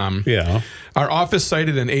MSN.com. Yeah. Our office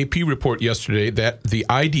cited an AP report yesterday that the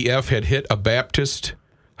IDF had hit a Baptist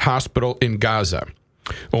hospital in Gaza.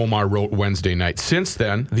 Omar wrote Wednesday night. Since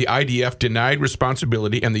then, the IDF denied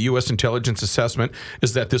responsibility, and the U.S. intelligence assessment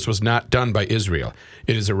is that this was not done by Israel.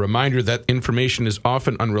 It is a reminder that information is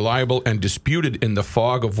often unreliable and disputed in the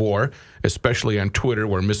fog of war, especially on Twitter,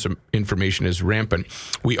 where misinformation is rampant.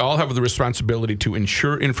 We all have the responsibility to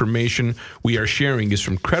ensure information we are sharing is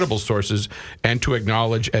from credible sources and to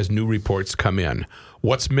acknowledge as new reports come in.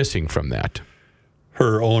 What's missing from that?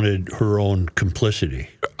 Her own complicity,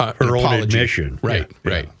 her own admission. Right.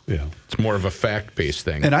 Yeah. It's more of a fact-based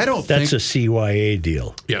thing. And I don't That's think... a CYA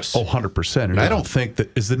deal. Yes. Oh, 100%. And I don't think that...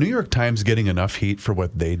 Is the New York Times getting enough heat for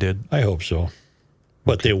what they did? I hope so.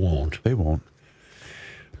 But they won't. They won't.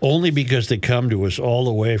 Only because they come to us all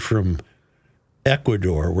the way from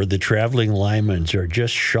Ecuador, where the traveling Lymans are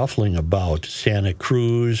just shuffling about Santa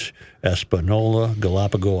Cruz, Espanola,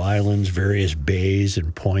 Galapagos Islands, various bays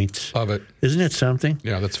and points. Love it. Isn't it something?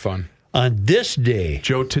 Yeah, that's fun. On this day,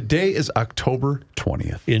 Joe, today is October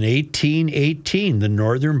 20th. In 1818, the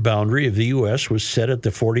northern boundary of the U.S. was set at the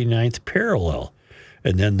 49th parallel.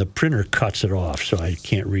 And then the printer cuts it off, so I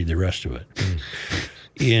can't read the rest of it.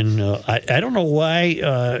 I don't know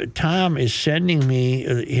why Tom is sending me.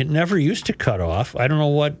 It never used to cut off. I don't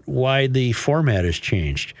know why the format has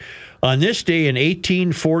changed. On this day in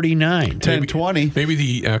 1849, 1020. Maybe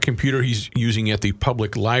the computer he's using at the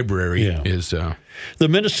public library is. The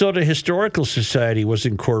Minnesota Historical Society was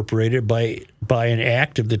incorporated by an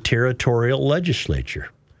act of the territorial legislature.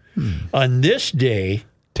 On this day,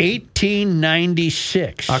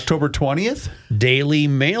 1896. October 20th? Daily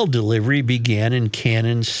mail delivery began in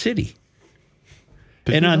Cannon City.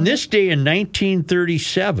 And on this day in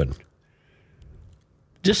 1937,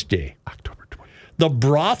 this day, October 20th, the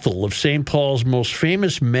brothel of St. Paul's most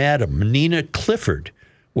famous madam, Nina Clifford,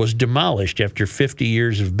 was demolished after 50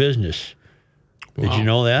 years of business. Wow. Did you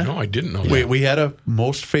know that? No, I didn't know that. Wait, we had a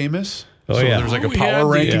most famous? Oh, so yeah. there's like a power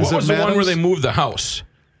rankings What was of the one where madams? they moved the house?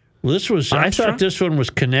 Well, this was. Armstrong? I thought this one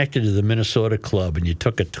was connected to the Minnesota Club, and you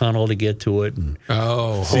took a tunnel to get to it. And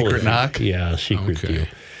Secret knock? Yeah, secret deal.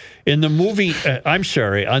 In the movie, I'm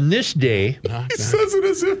sorry, on this day. He says it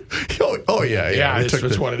as if. Oh, yeah. Yeah,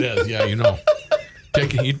 that's what it is. Yeah, you know.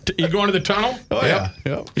 You going to the tunnel? Oh, Yep.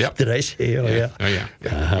 yeah. Yep. Did I say, oh, yeah? Oh, yeah.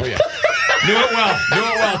 Oh, yeah. Do it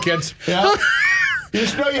well, kids. Yeah. You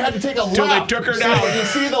just know you had to take a left. Till they took her down. When you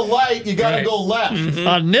see the light, you got to go left. Mm-hmm.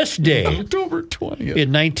 On this day, October 20th.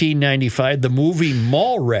 in 1995, the movie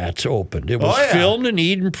Mallrats opened. It was filmed in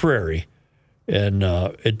Eden Prairie, and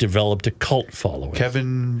it developed a cult following.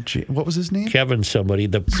 What was his name? Kevin somebody.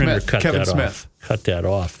 The printer cut Kevin that Smith. off. Cut that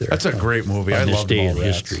off there. That's a great movie. On I this love day in Mallrats.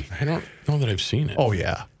 history. I don't know that I've seen it. Oh,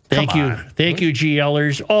 yeah. Thank you,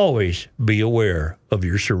 GLers. Always be aware of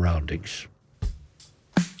your surroundings.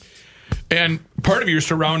 And part of your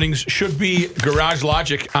surroundings should be Garage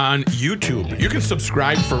Logic on YouTube. You can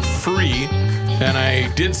subscribe for free. And I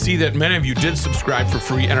did see that many of you did subscribe for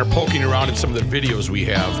free and are poking around at some of the videos we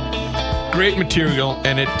have. Great material.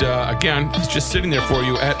 And it, again, it's just sitting there for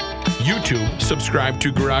you at YouTube. Subscribe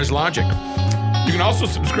to Garage Logic. You can also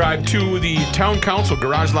subscribe to the Town Council,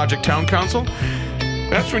 Garage Logic Town Council.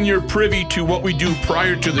 That's when you're privy to what we do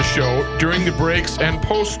prior to the show, during the breaks, and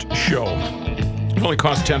post-show. It only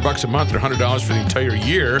costs $10 a month or $100 for the entire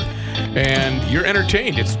year, and you're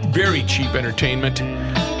entertained. It's very cheap entertainment.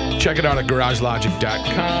 Check it out at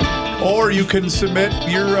garagelogic.com. Or you can submit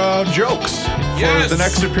your jokes for the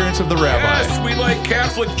next appearance of the rabbi. Yes, we like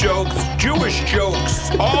Catholic jokes, Jewish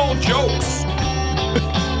jokes, all jokes.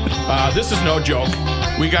 This is no joke.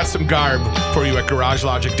 We got some garb for you at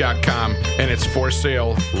garagelogic.com, and it's for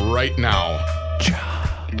sale right now.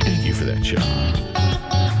 Thank you for that, John.